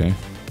backwards. Okay.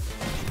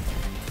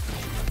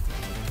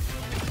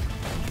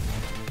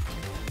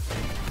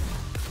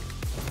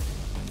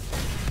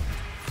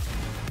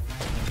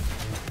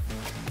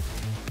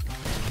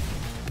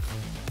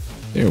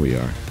 There we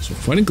are. So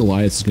fighting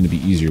Goliaths is going to be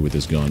easier with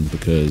this gun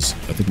because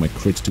I think my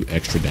crits do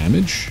extra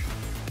damage.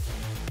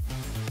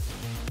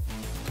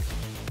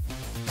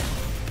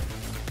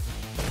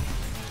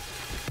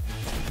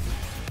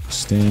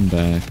 Stand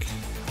back.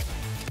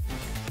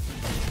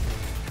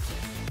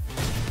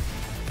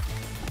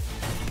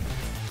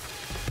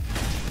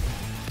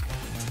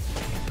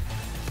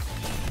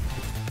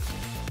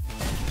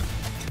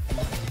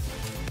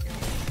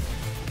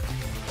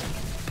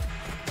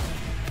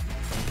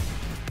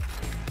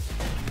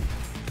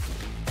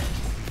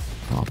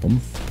 Pop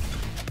them.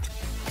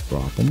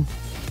 Drop them.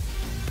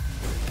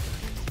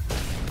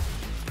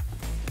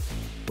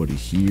 Buddy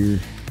here.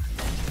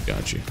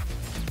 Got you.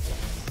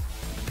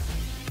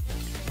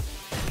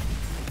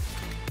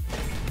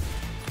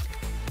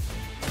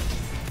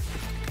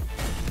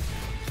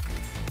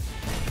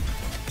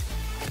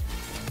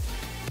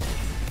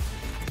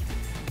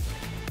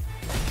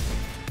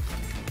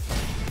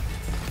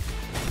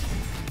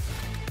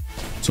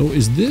 So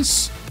is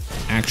this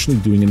actually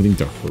doing anything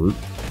to hurt?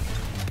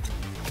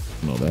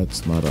 No,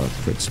 that's not a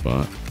crit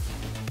spot.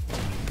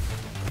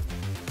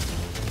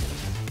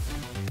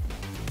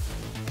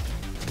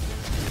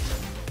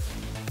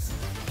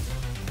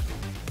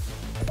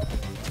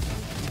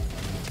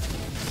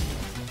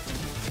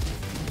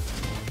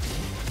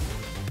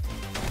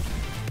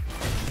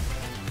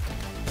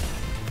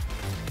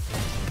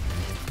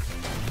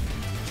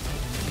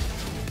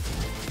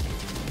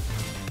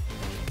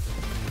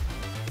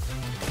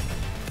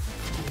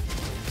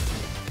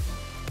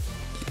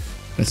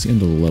 That's the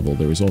end of the level.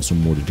 There is also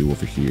more to do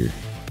over here.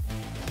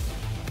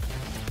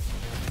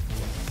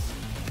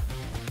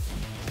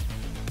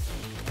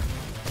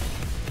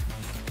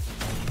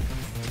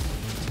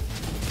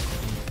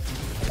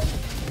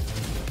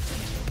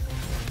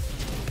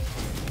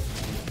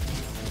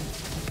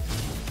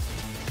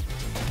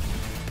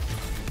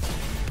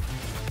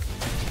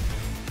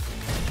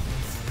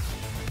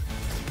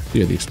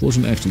 Yeah, the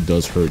explosion actually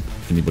does hurt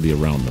anybody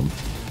around them.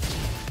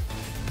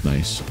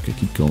 Nice. Okay,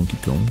 keep going,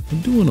 keep going.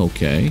 I'm doing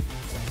okay.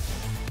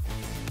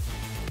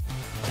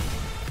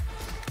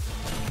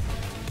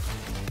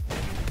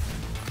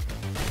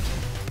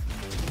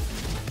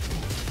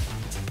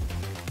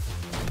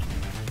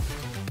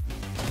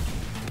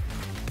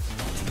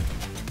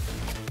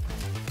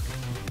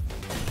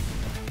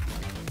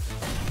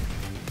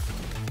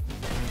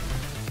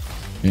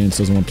 And it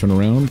doesn't want to turn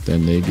around,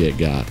 then they get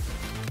got.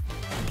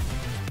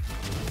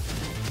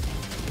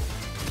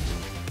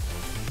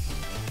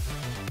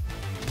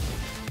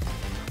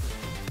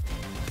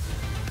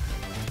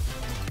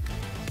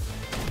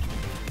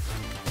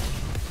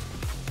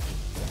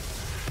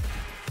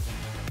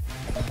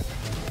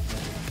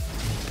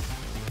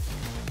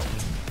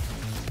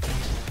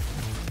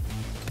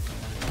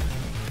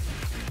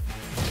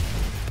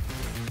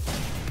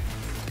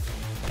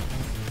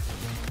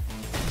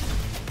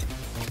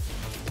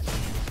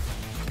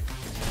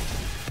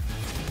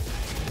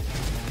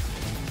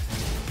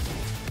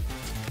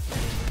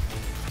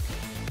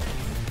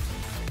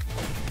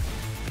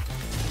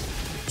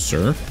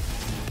 Sir?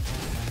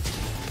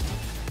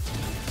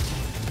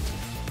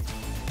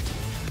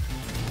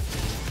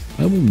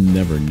 I will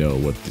never know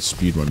what the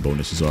speedrun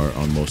bonuses are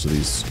on most of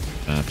these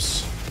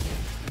maps.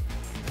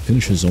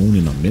 Finish a zone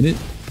in a minute?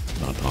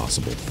 Not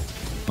possible.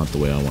 Not the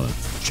way I want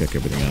to check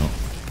everything out.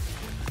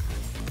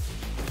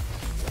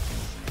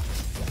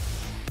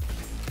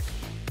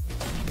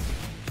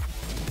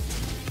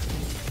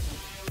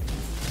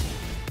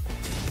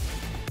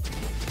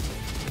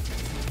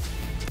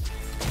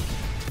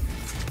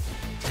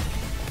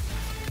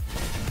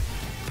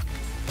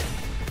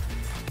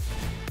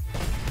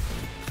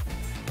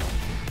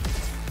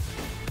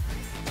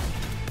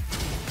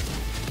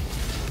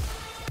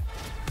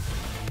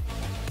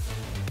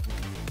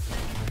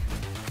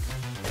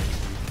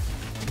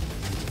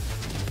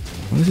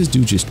 Why does this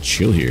dude just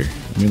chill here?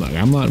 I mean, like,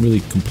 I'm not really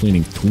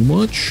complaining too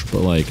much,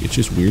 but, like, it's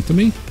just weird to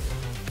me.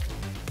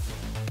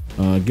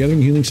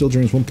 Gathering healing still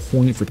drains 1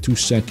 point for 2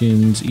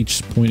 seconds.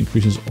 Each point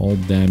increases all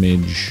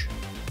damage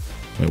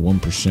by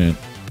 1%.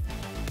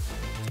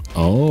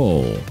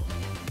 Oh.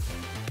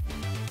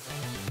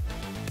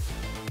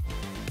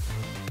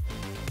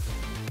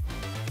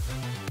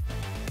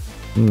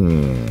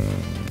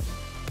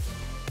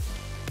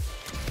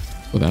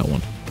 Oh, that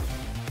one.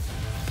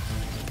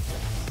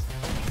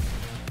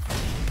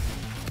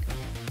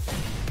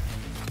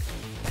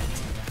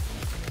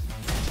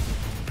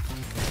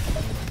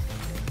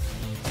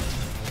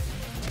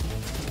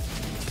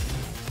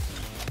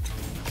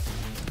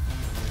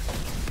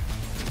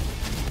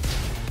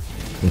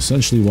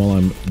 Essentially, while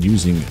I'm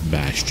using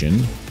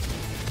Bastion,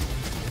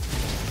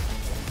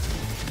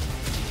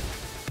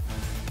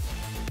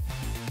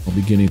 I'll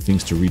be getting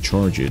things to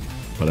recharge it,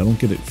 but I don't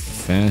get it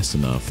fast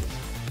enough.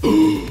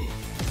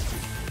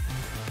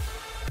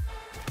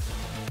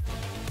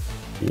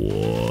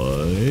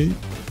 What?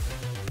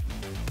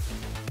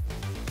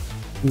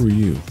 Who are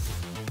you?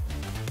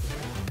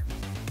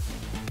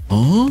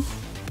 Huh?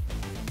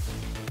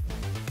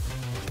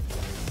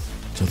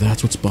 So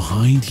that's what's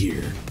behind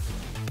here.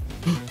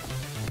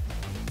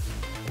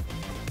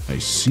 I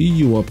see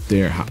you up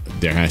there.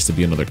 There has to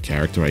be another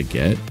character I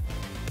get.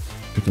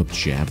 Pick up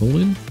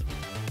Javelin?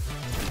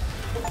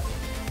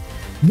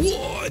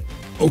 What?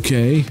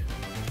 Okay.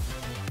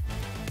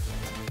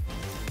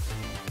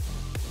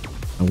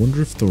 I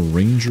wonder if the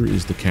Ranger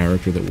is the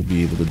character that we'll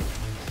be able to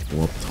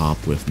go up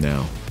top with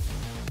now.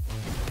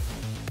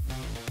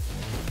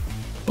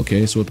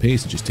 Okay, so it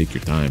pays to just take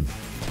your time.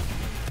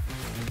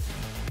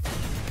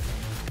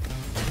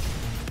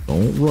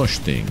 Don't rush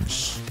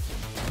things.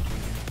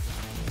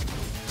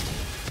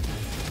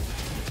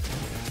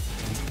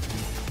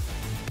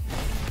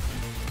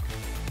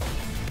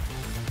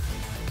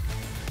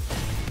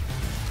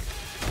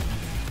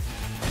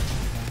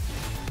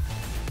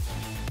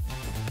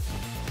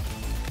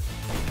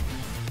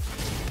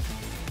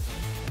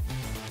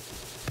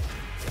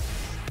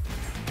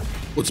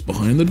 What's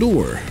behind the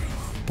door?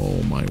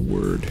 Oh my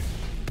word.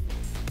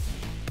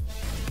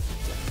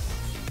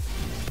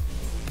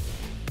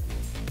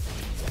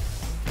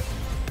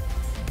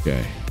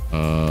 Okay.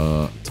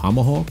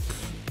 Tomahawk,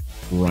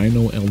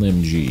 Rhino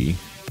LMG.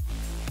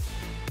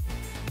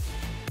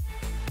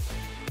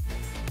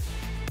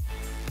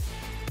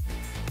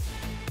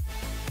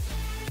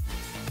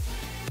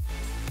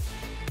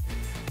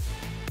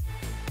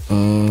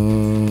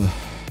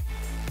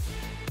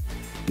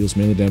 Deals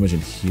melee damage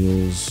and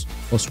heals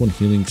 +1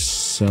 healing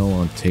cell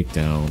on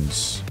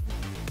takedowns.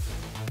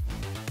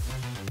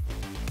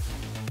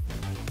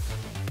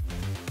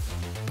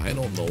 I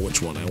don't know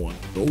which one I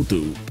want to go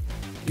to.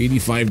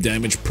 85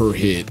 damage per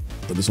hit,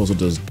 but this also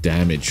does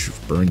damage,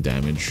 burn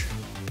damage.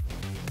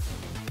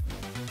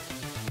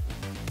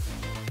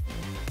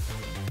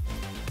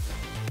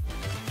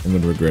 I'm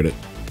gonna regret it.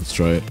 Let's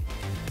try it.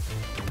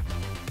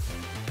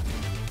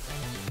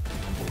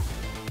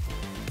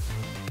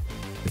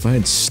 If I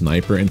had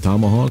sniper and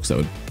tomahawks, that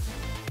would...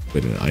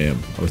 Wait a minute,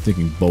 I was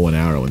thinking bow and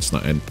arrow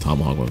and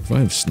tomahawk. If I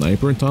have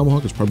sniper and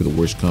tomahawk, it's probably the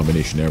worst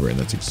combination ever, and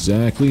that's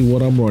exactly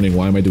what I'm running.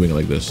 Why am I doing it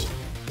like this?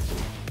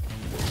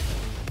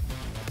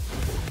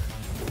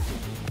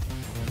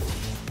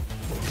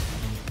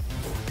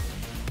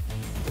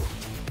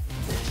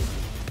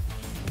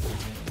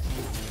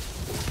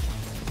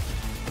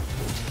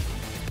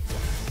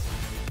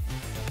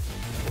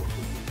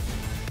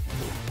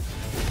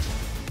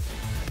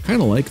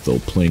 Kinda like, though,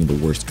 playing the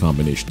worst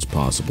combinations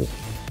possible.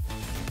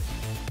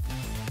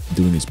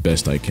 Doing as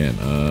best I can.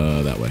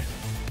 That way.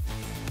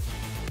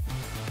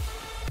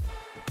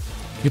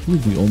 I can't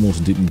believe we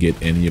almost didn't get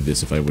any of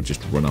this if I would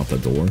just run out the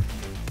door.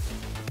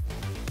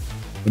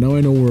 But now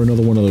I know where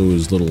another one of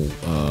those little,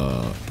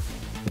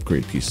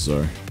 upgrade pieces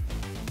are.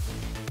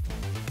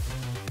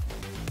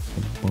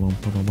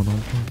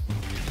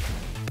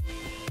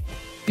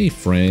 Hey,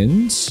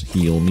 friends.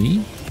 Heal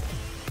me.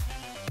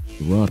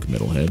 Rock,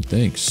 metalhead.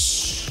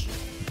 Thanks.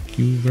 Thank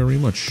you very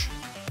much.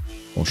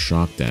 Oh,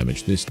 shock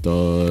damage. This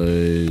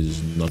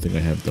does... Nothing I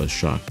have does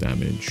shock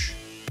damage.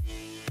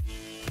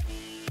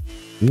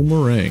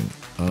 Boomerang.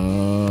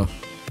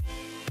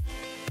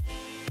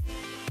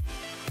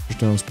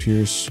 Styles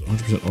Pierce.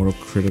 100% auto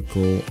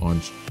critical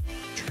on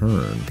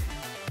turn.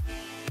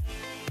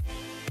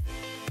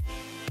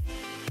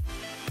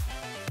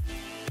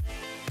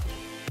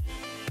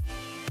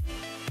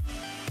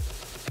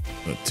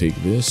 I'm gonna take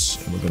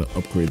this and we're gonna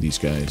upgrade these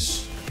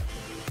guys.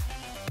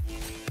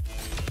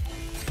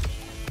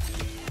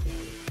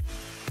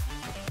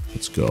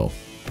 Let's go.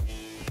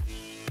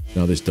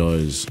 Now this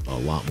does a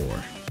lot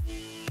more.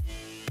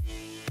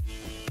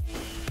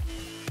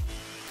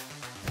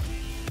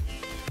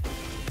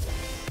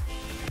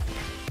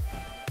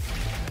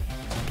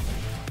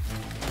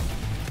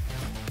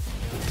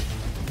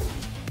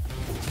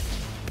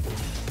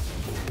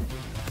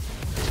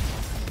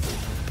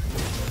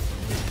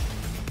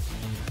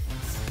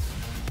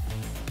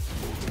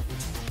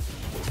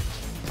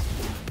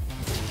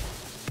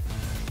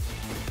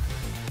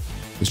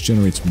 This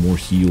generates more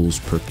heals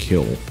per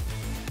kill.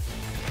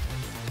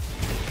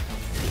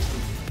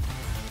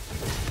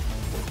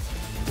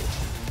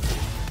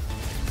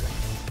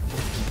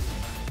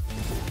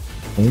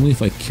 Only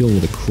if I kill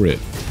with a crit.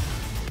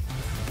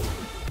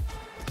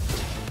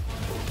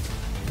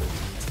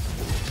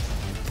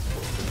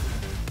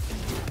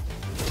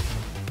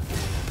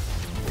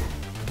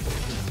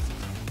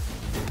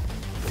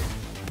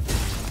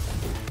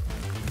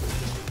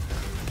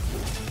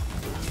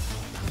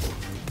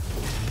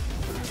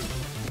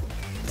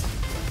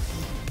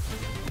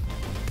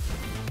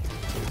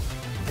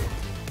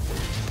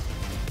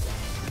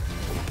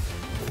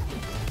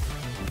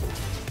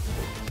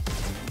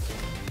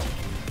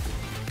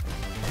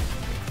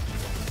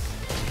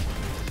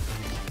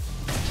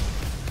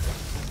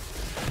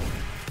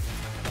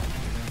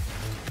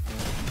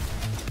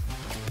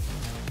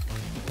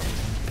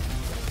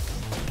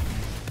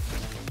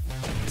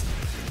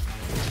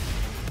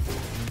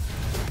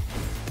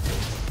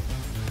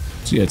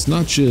 So yeah, it's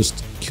not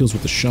just kills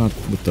with the shot,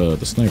 with the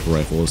sniper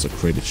rifle as a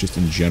crit, it's just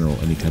in general,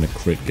 any kind of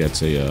crit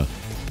gets a,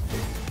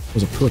 what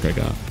was a perk I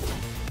got?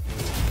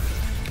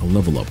 A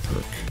level up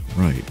perk.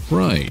 Right,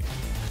 right.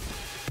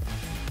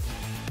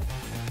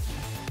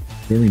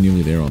 Very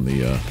nearly there on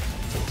the,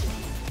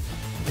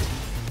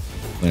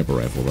 sniper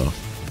rifle, though.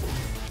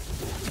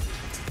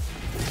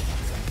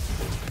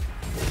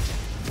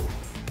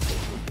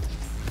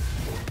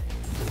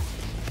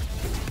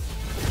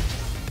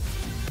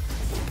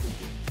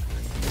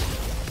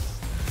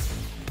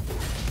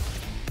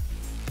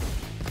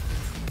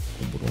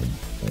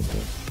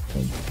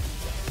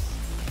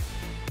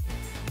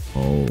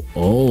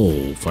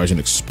 Oh, fires an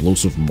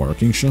explosive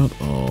marking shot?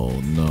 Oh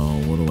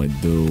no, what do I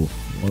do?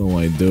 What do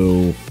I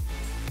do?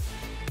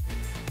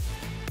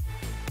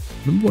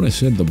 Remember when I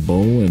said the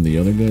bow and the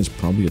other guy's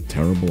probably a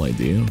terrible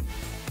idea?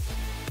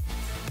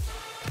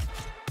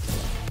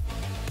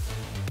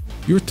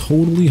 You're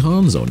totally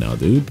Hanzo now,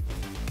 dude.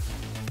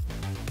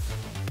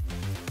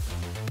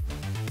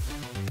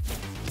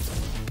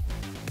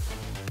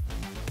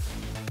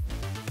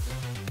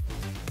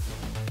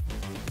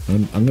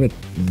 I'm gonna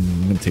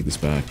take this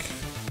back.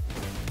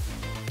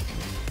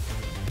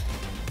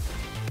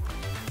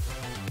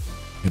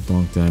 Hit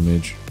bonk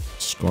damage.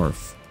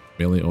 Scarf.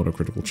 Melee auto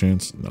critical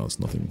chance. No, it's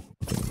nothing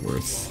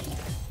worth.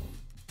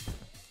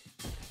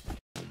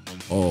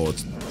 Oh,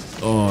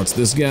 it's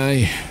this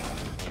guy.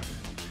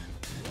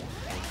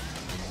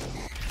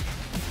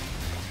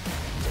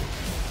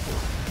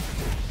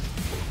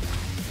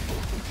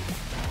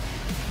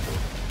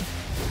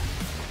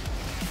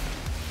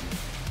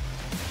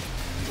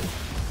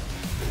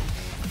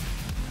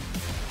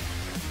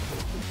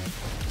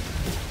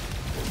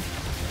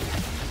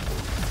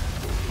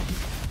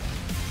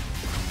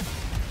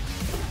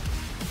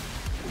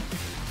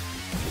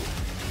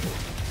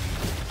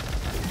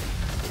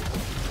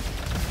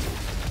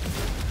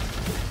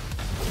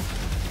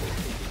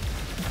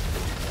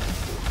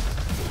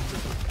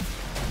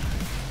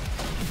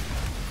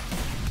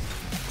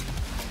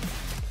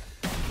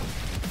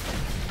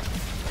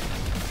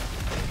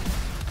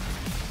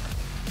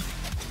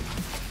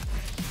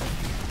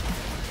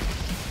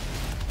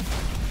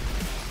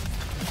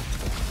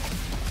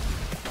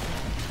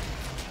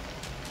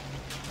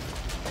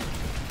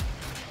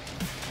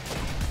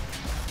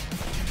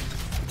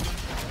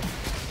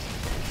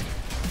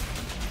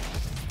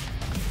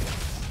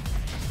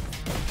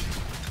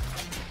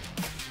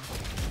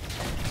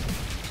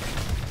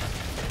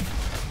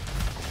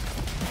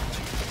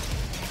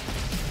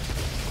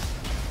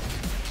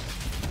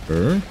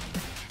 Sure. And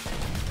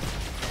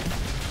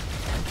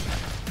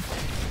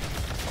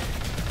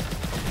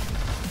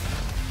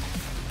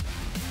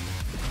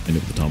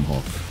with the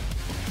tomahawk.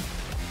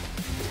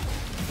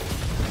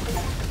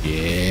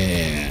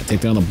 Yeah,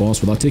 take down the boss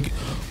without taking.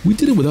 We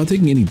did it without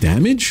taking any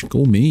damage.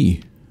 Go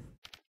me.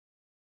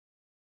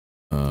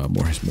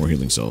 More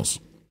healing cells.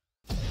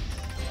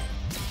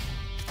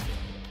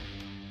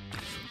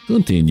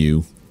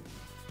 Continue.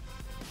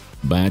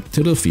 Back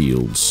to the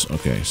fields.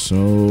 Okay,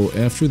 so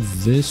after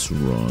this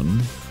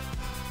run,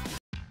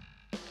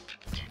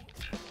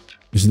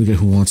 this is the guy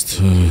who wants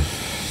to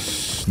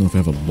know if I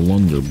have a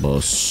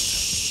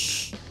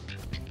blunderbuss.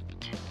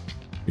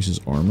 This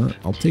is armor.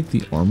 I'll take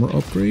the armor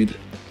upgrade,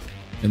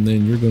 and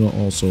then you're gonna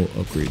also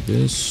upgrade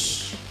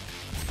this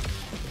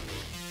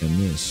and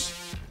this.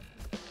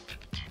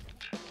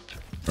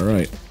 All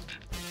right.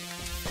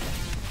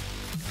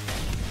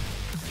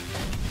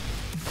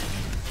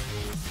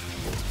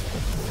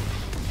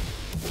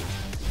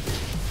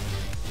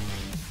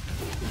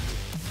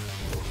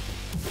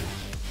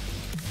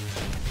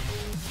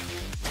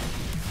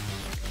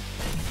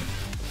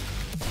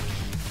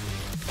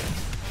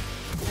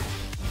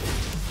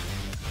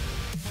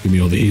 Give me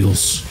all the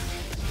heals.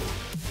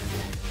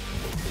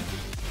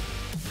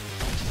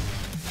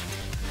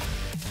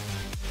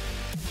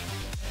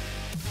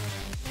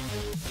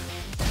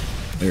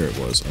 There it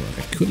was.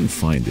 I couldn't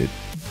find it.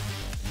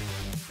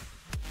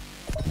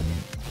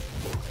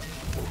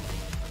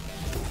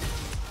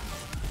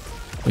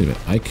 Wait a minute.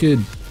 I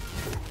could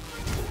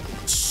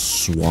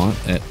swat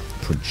at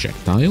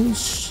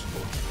projectiles?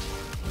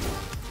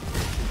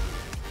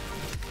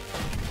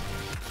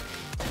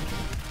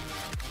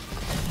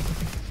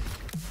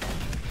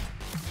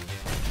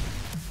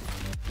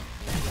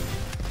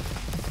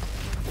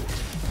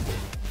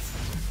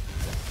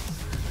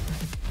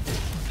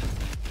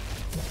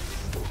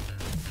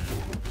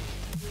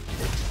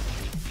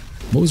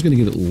 I'm always going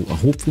to get,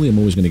 hopefully I'm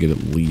always going to get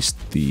at least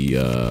the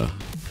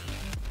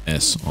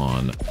S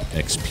on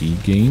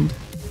XP gained.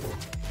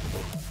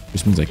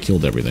 This means I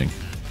killed everything.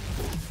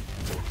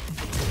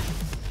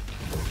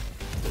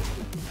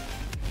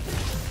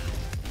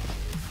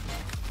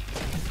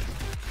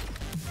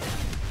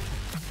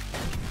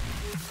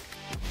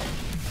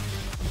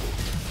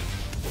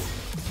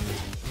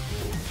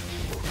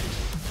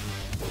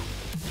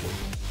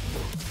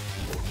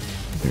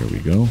 There we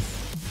go.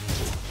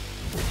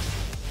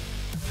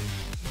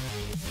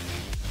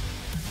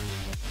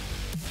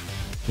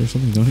 There's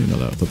something down here.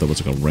 No, I thought that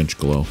was like a wrench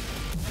glow.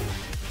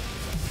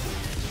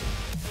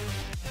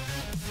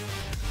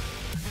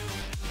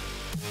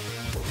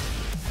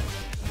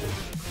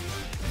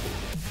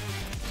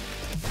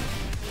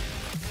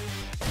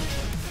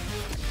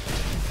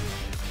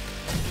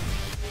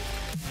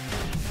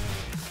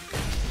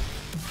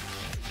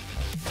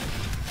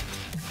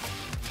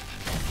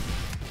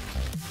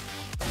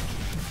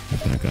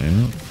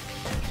 guy out.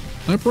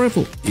 Sniper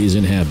rifle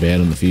isn't half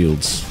bad in the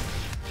fields.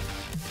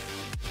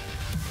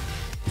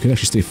 You can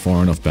actually stay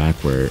far enough back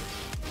where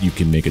you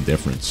can make a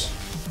difference.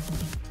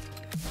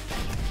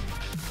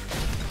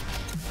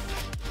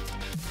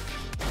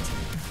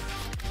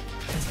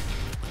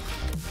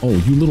 Oh,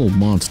 you little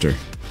monster.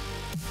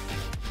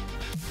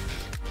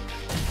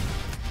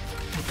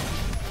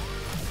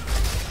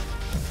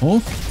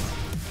 Oh?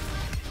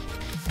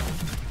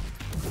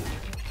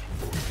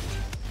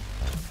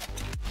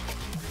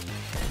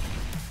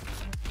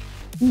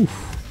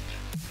 Oof.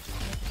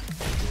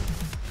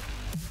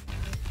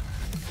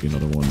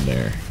 Another one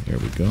there. There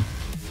we go.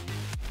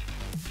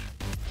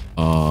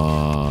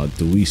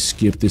 Do we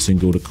skip this and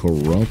go to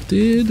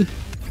corrupted?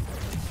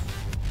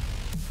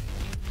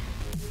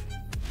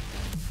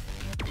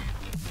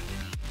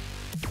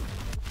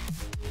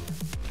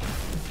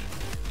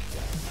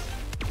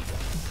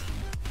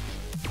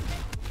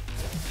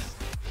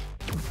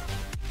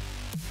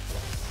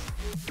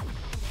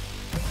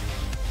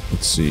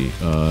 Let's see.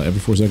 Every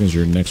 4 seconds,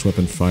 your next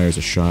weapon fires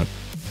a shot.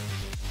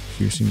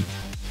 Piercing.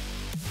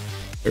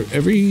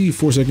 Every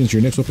 4 seconds,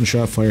 your next weapon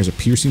shot fires a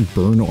piercing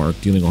burn arc,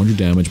 dealing 100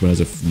 damage, but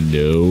has a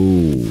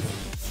no.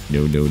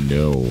 No, no,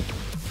 no.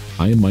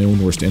 I am my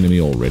own worst enemy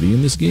already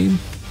in this game.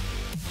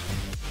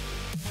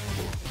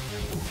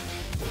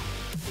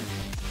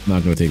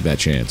 Not gonna take that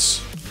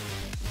chance.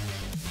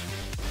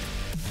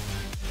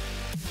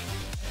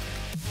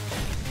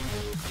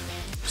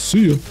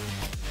 See ya.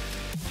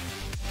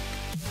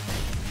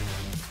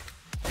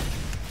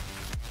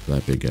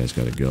 That big guy's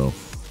gotta go.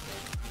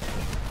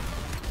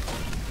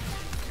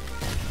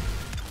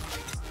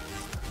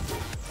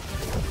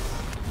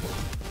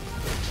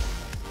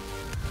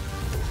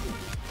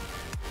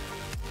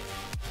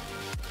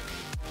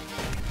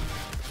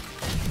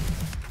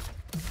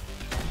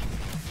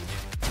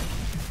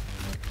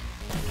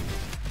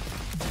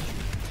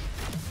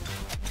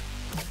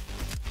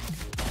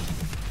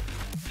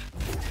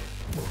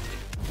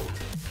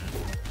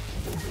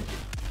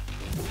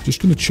 Just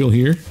gonna chill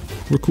here.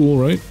 We're cool,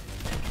 right?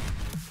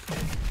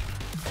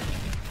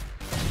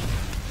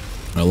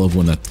 I love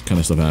when that kind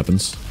of stuff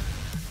happens.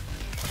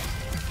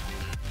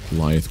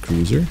 Goliath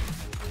cruiser.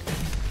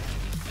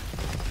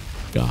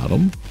 Got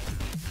him.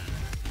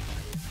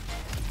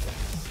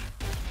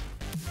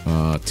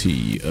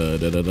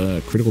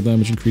 Critical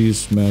damage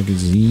increase,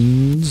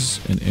 magazines,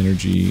 and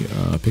energy.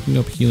 Picking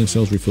up healing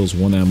cells refills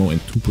 1 ammo and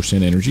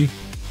 2% energy.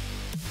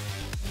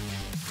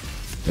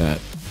 That.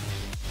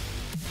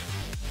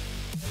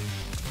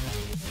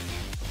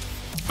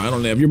 I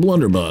don't have your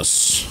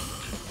blunderbuss.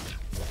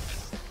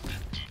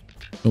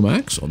 Oh,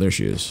 Max? Oh, there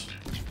she is.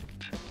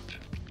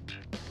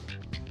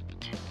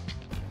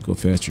 Go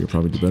faster, you'll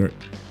probably do better.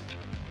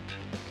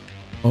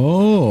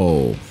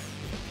 Oh.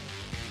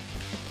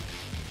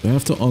 I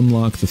have to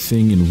unlock the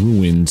thing in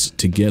ruins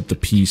to get the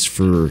piece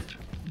for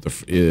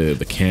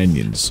the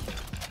canyons.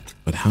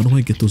 But how do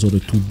I get those other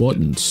 2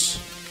 buttons?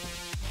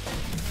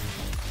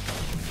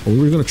 Oh, we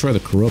were going to try the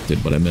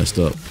corrupted, but I messed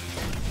up.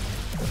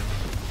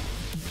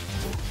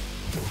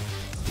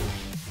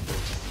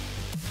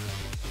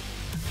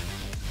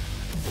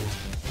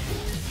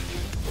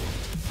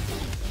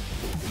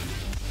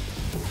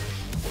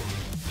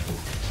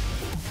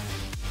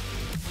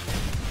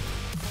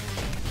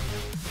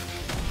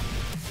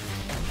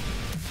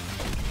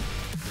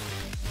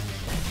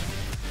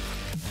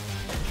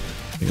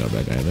 I got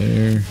that guy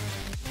there.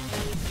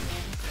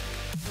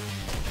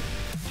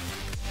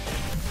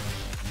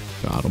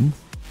 Got him.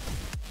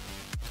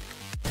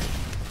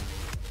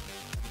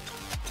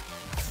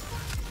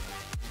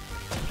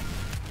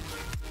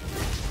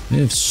 They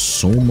have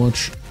so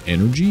much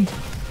energy.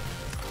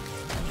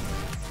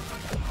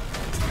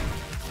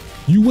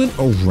 You went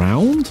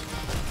around?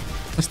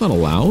 That's not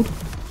allowed.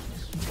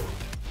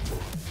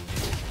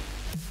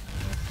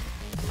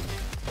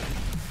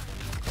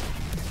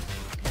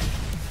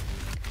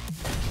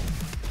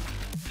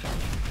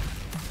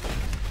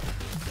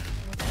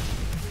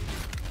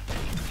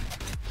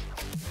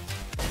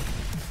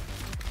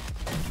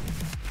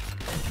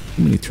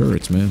 Too many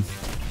turrets, man.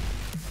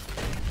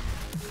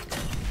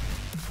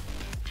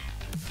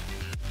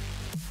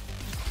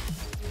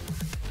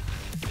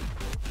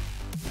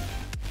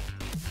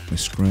 My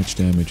scratch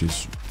damage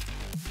is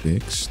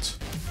fixed.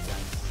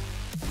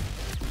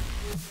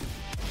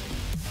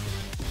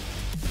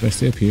 If I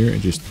stay up here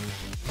and just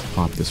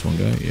pop this one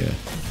guy, yeah.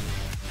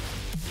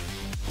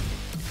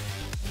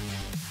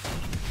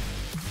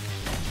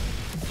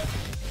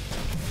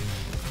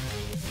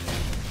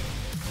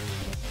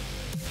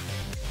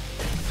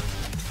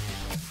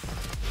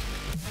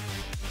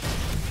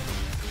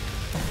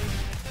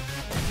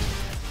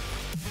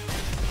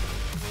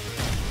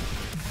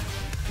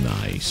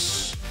 Nice.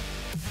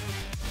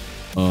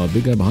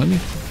 Big guy behind me?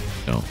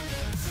 No.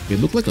 It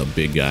looked like a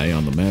big guy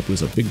on the map. It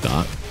was a big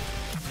dot.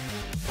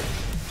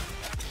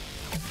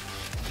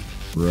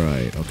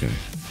 Right, okay.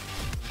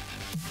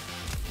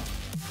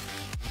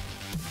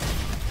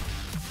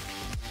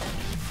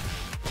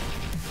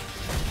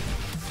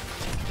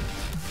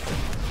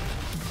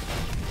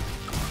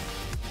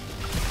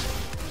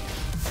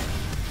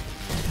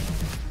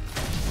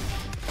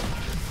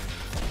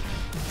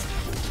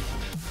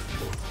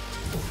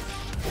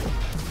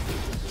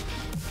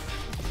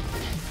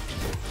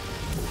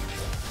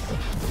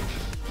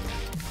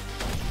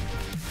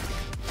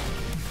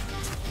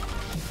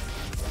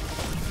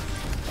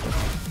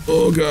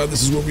 Oh god,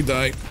 this is where we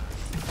die.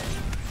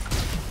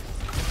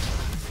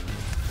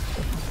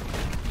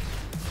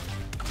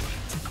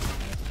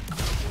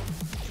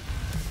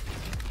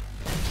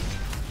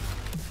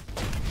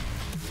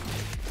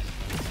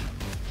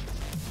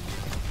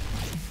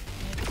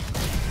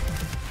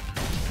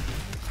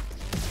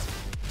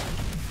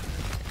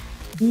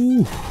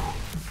 Ooh.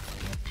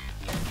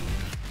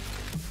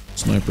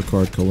 Sniper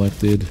card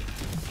collected.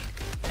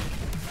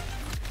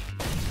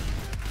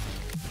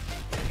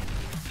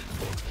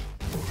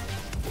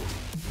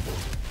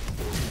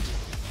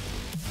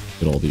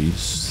 Get all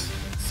these.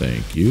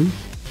 Thank you.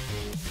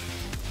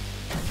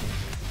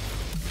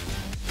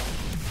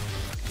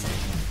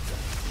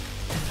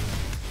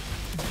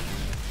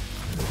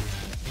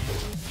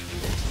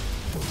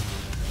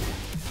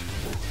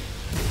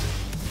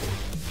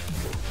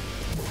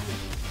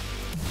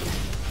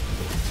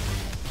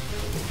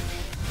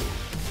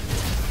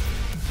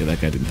 Yeah, that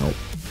guy didn't help.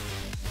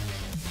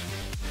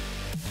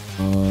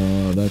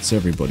 That's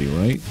everybody,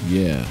 right?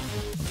 Yeah.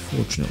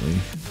 Unfortunately,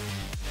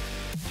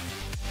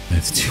 I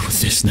have to deal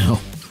with this now.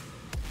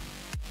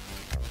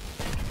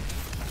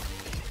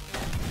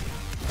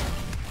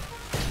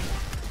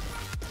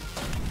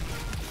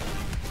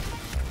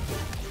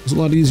 It was a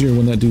lot easier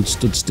when that dude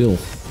stood still.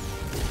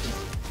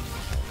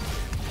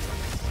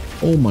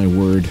 Oh my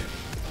word.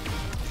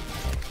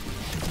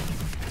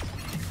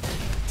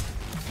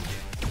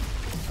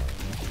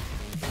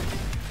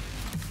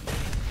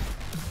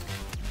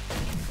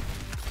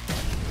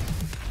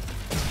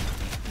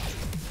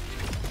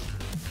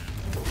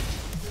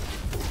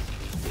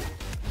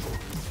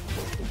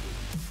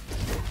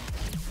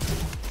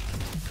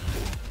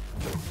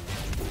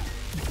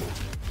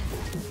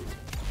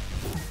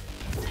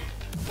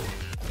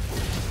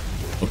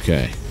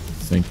 Okay,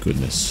 thank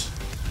goodness.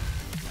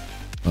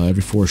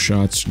 Every 4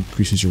 shots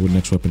increases your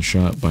next weapon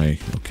shot by,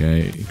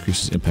 okay,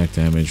 increases impact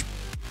damage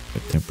by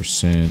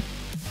 10%,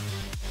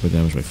 but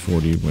damage by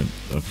 40, went,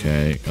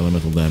 okay,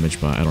 elemental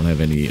damage by, I don't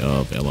have any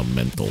of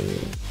elemental.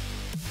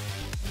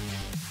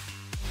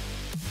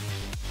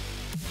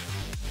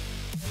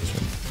 This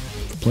one.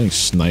 I'm playing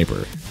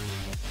sniper.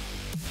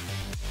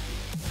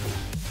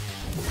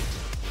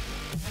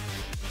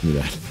 I need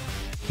that.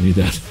 I need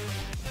that.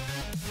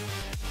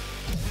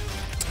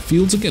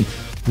 Fields again.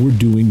 We're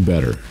doing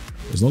better.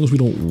 As long as we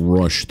don't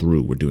rush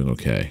through, we're doing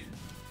okay.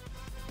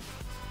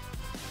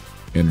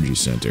 Energy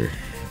center.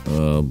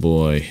 Oh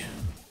boy.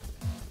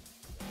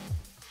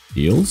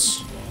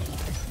 Heals?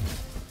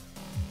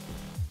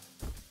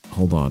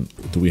 Hold on.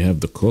 Do we have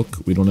the cook?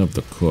 We don't have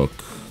the cook.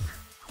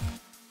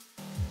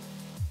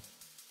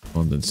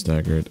 London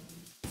staggered.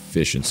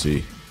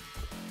 Efficiency.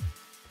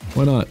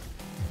 Why not?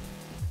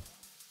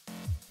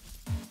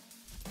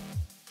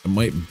 I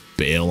might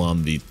bail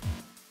on the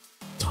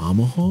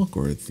tomahawk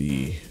or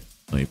the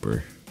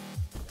sniper.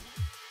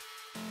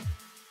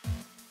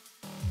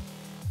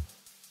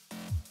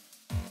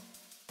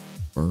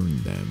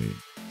 Burn damage.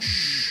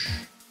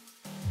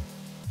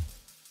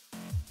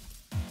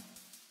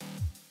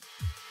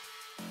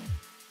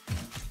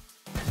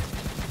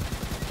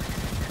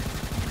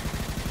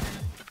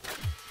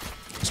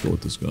 Let's go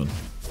with this gun.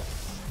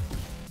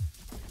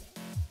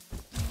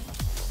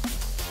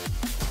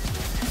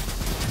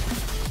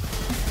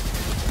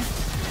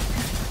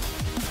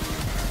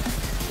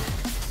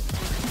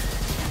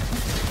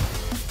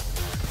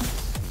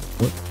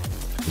 What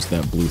is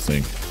that blue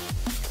thing?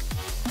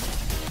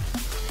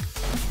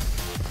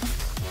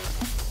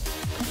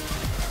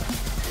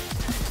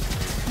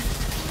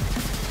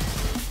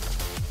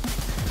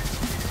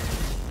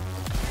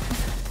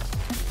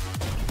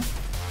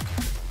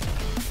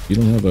 You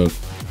don't have a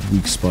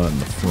weak spot in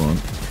the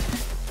front.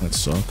 That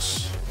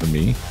sucks for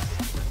me.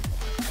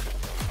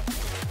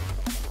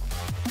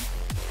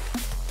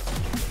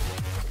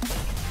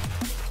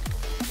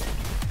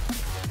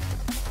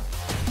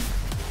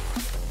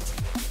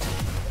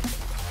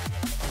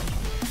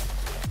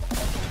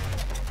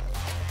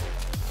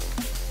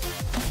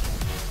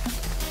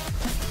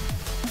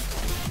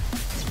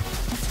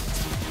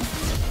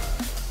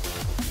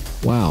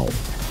 Wow.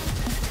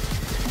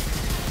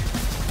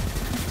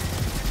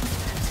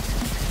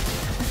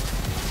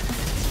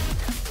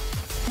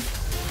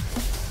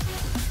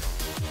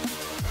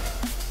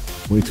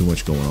 Way too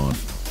much going on.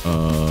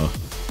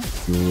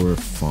 You're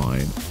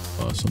fine.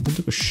 Something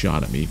took a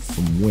shot at me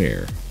from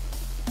where?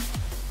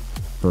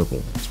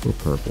 Purple. Let's go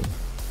purple.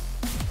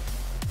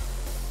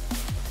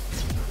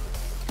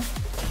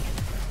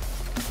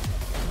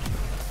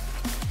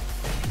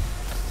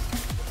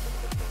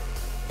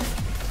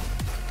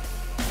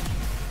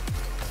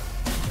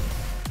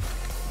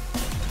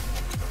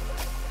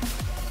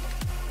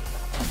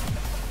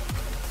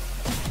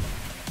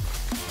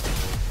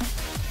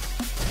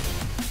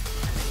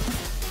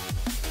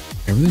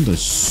 Everything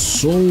does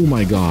so... Oh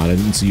my god, I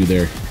didn't see you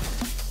there.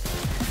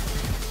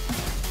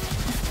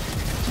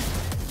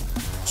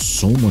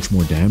 So much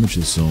more damage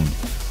this zone.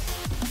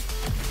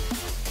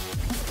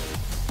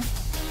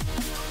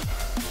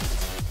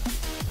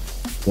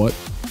 What?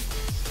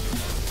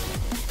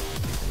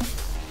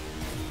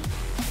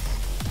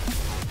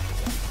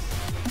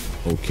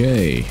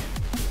 Okay.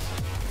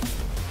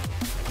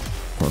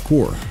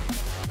 Parkour.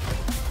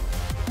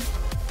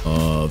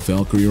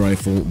 Valkyrie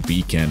rifle,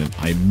 B cannon.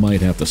 I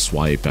might have to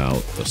swipe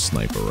out the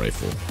sniper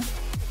rifle.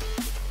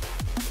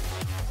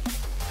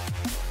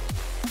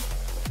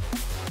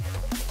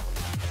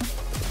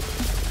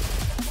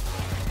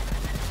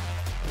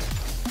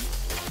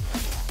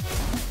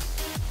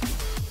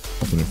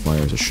 Opening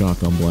fire as a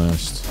shotgun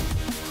blast.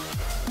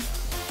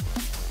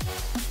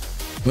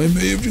 I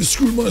may have just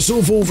screwed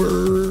myself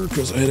over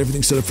because I had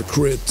everything set up for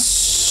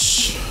crits.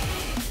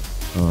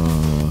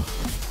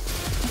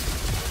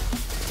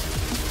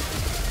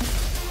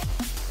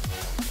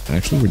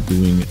 Actually, we're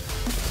doing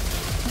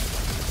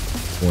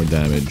more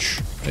damage,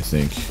 I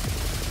think.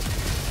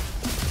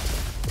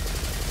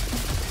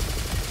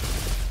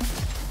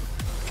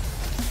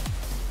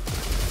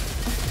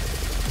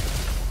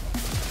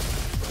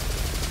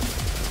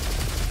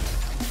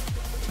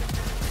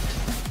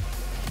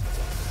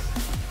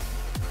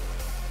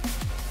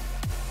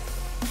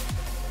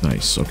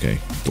 Nice, okay.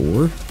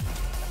 Door.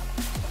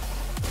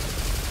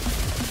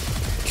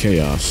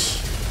 Chaos.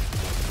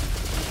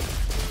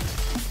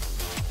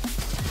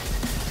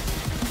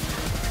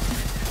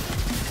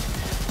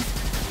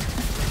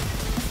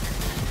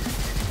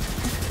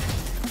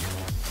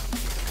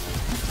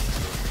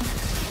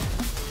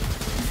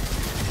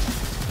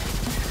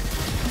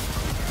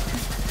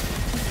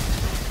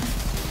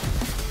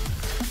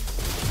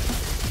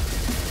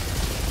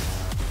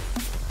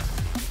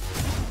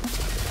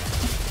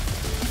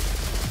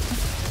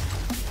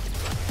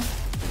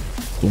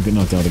 Don't get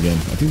knocked out again.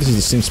 I think this is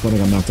the same spot I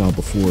got knocked out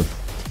before.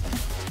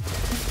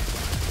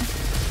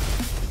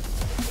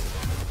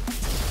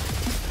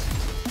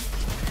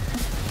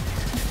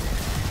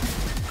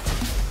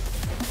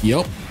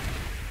 Yep.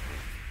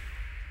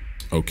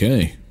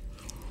 Okay.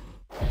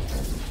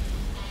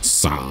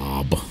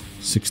 Sob.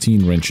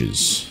 16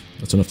 wrenches.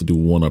 That's enough to do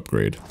one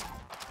upgrade.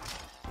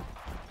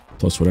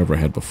 Plus whatever I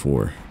had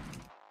before.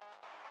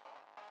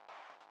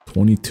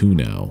 22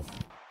 now.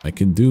 I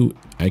could do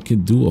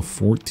a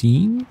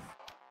 14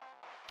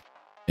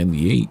 and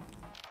the 8.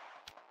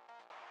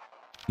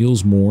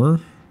 Heals more.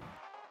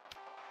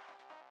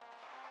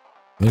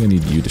 I think I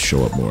need you to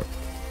show up more.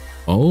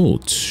 Oh,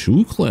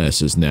 2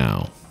 classes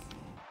now.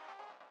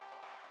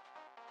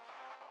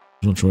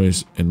 Original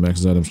choice and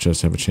Max's items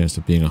chest have a chance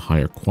of being a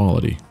higher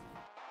quality.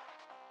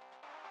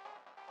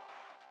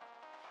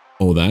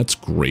 Oh, that's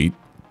great.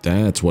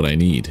 That's what I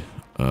need.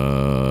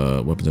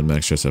 Weapons and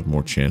max chests have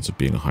more chance of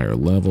being a higher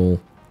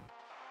level.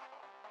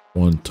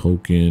 1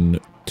 token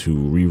to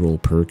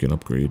reroll perk and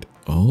upgrade.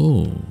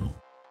 Oh.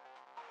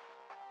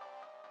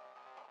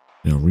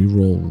 Now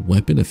reroll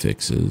weapon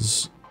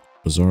affixes.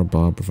 Bizarre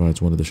Bob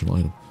provides 1 additional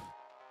item.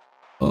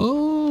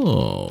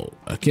 Oh.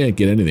 I can't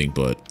get anything,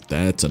 but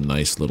that's a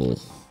nice little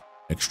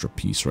extra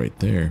piece right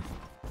there.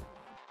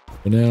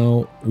 But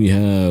now we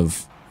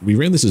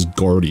ran this as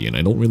Guardian.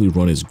 I don't really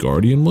run as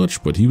Guardian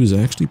much, but he was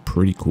actually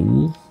pretty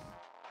cool.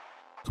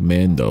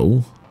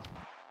 Commando.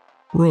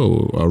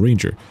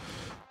 Ranger.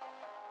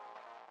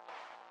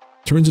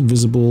 Turns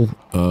invisible,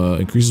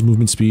 increases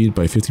movement speed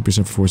by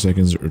 50% for 4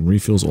 seconds, and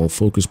refills all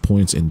focus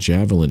points and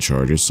javelin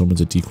charges.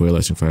 Summons a decoy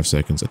lasting 5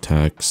 seconds.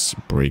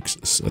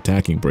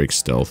 Attacking breaks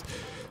stealth.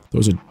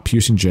 Throws a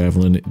piercing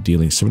javelin,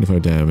 dealing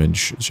 75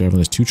 damage. Javelin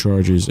has 2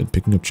 charges, and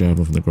picking up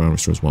javelin from the ground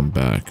restores 1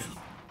 back.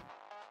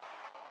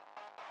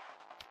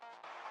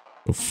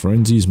 So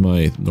Frenzy's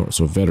my...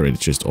 So Veteran,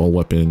 it's just all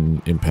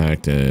weapon,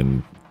 impact,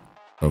 and...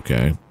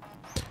 Okay.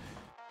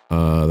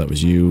 That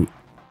was you.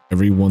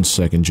 Every 1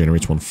 second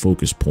generates 1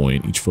 focus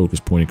point. Each focus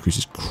point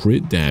increases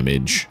crit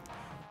damage.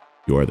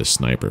 You are the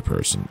sniper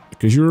person.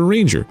 Because you're a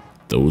ranger.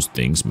 Those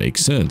things make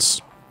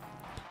sense.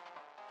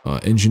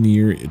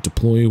 Engineer,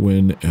 deploy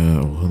when...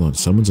 hold on.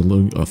 Summons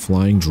a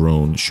flying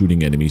drone,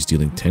 shooting enemies,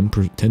 dealing 10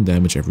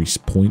 damage every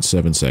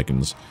 0.7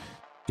 seconds.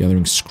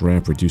 Gathering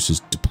scrap reduces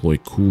deploy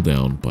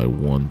cooldown by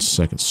 1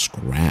 second.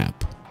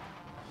 Scrap.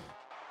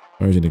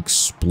 Fires an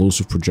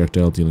explosive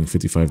projectile, dealing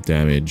 55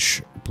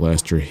 damage.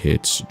 Blaster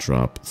hits,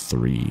 drop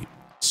 3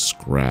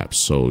 scrap.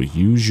 So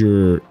use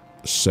your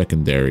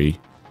secondary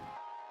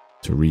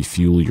to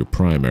refuel your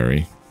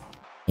primary.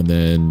 And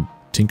then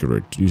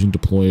Tinkerer, using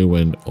deploy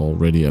when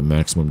already a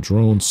maximum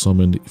drone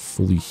summoned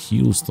fully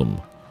heals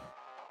them.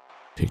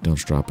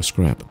 Takedowns drop a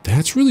scrap.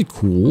 That's really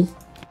cool.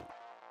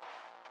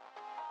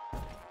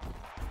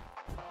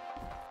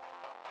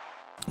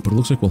 But it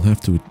looks like we'll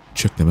have to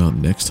check them out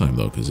next time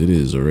though, because it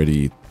is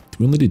already...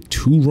 We only did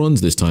 2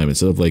 runs this time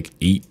instead of like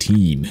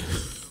 18,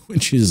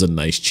 which is a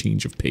nice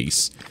change of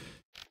pace.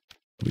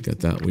 We got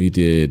that. We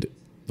did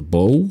the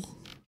bow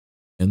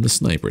and the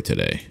sniper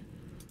today.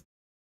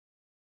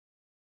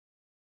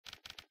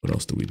 What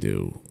else do we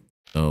do?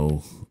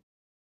 No.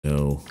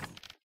 No.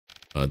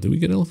 Did we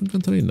get elephant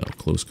gun today? No.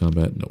 Close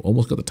combat? No.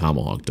 Almost got the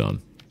tomahawk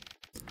done.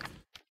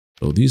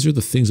 So these are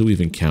the things that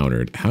we've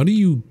encountered. How do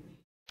you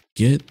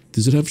get...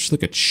 Does it have just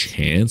like a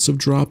chance of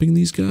dropping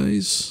these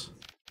guys?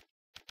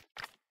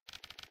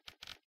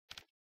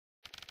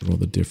 All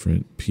the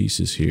different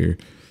pieces here.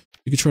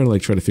 You could try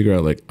to figure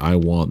out like, I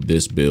want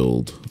this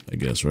build, I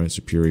guess, right?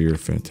 Superior,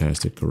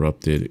 fantastic,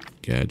 corrupted,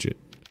 gadget.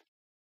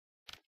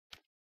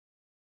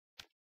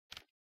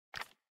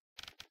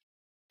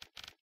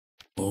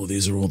 Oh,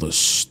 these are all the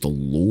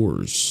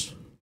lures.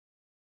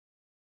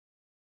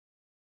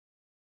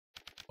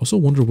 Also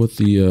wonder what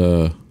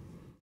the,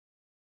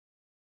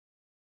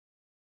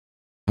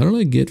 how did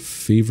I get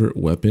favorite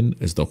weapon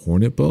as the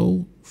Hornet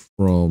Bow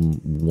from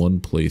one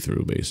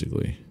playthrough,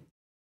 basically?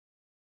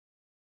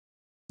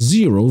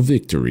 0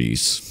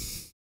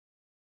 victories.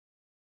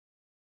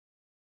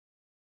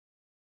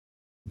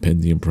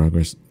 Pending in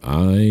progress.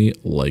 I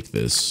like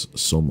this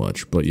so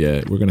much. But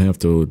yeah, we're going to have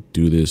to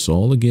do this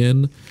all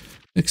again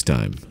next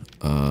time.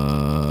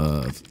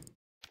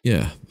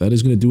 Yeah, that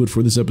is going to do it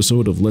for this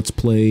episode of Let's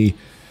Play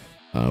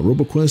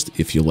Roboquest.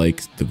 If you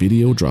liked the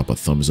video, drop a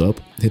thumbs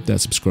up, hit that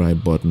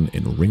subscribe button,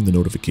 and ring the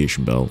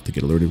notification bell to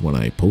get alerted when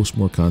I post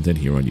more content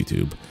here on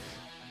YouTube.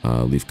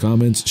 Leave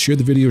comments, share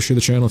the video, share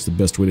the channel. It's the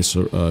best way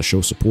to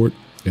show support,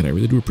 and I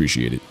really do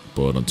appreciate it.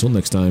 But until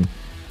next time,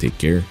 take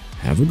care,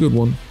 have a good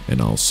one, and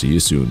I'll see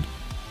you soon.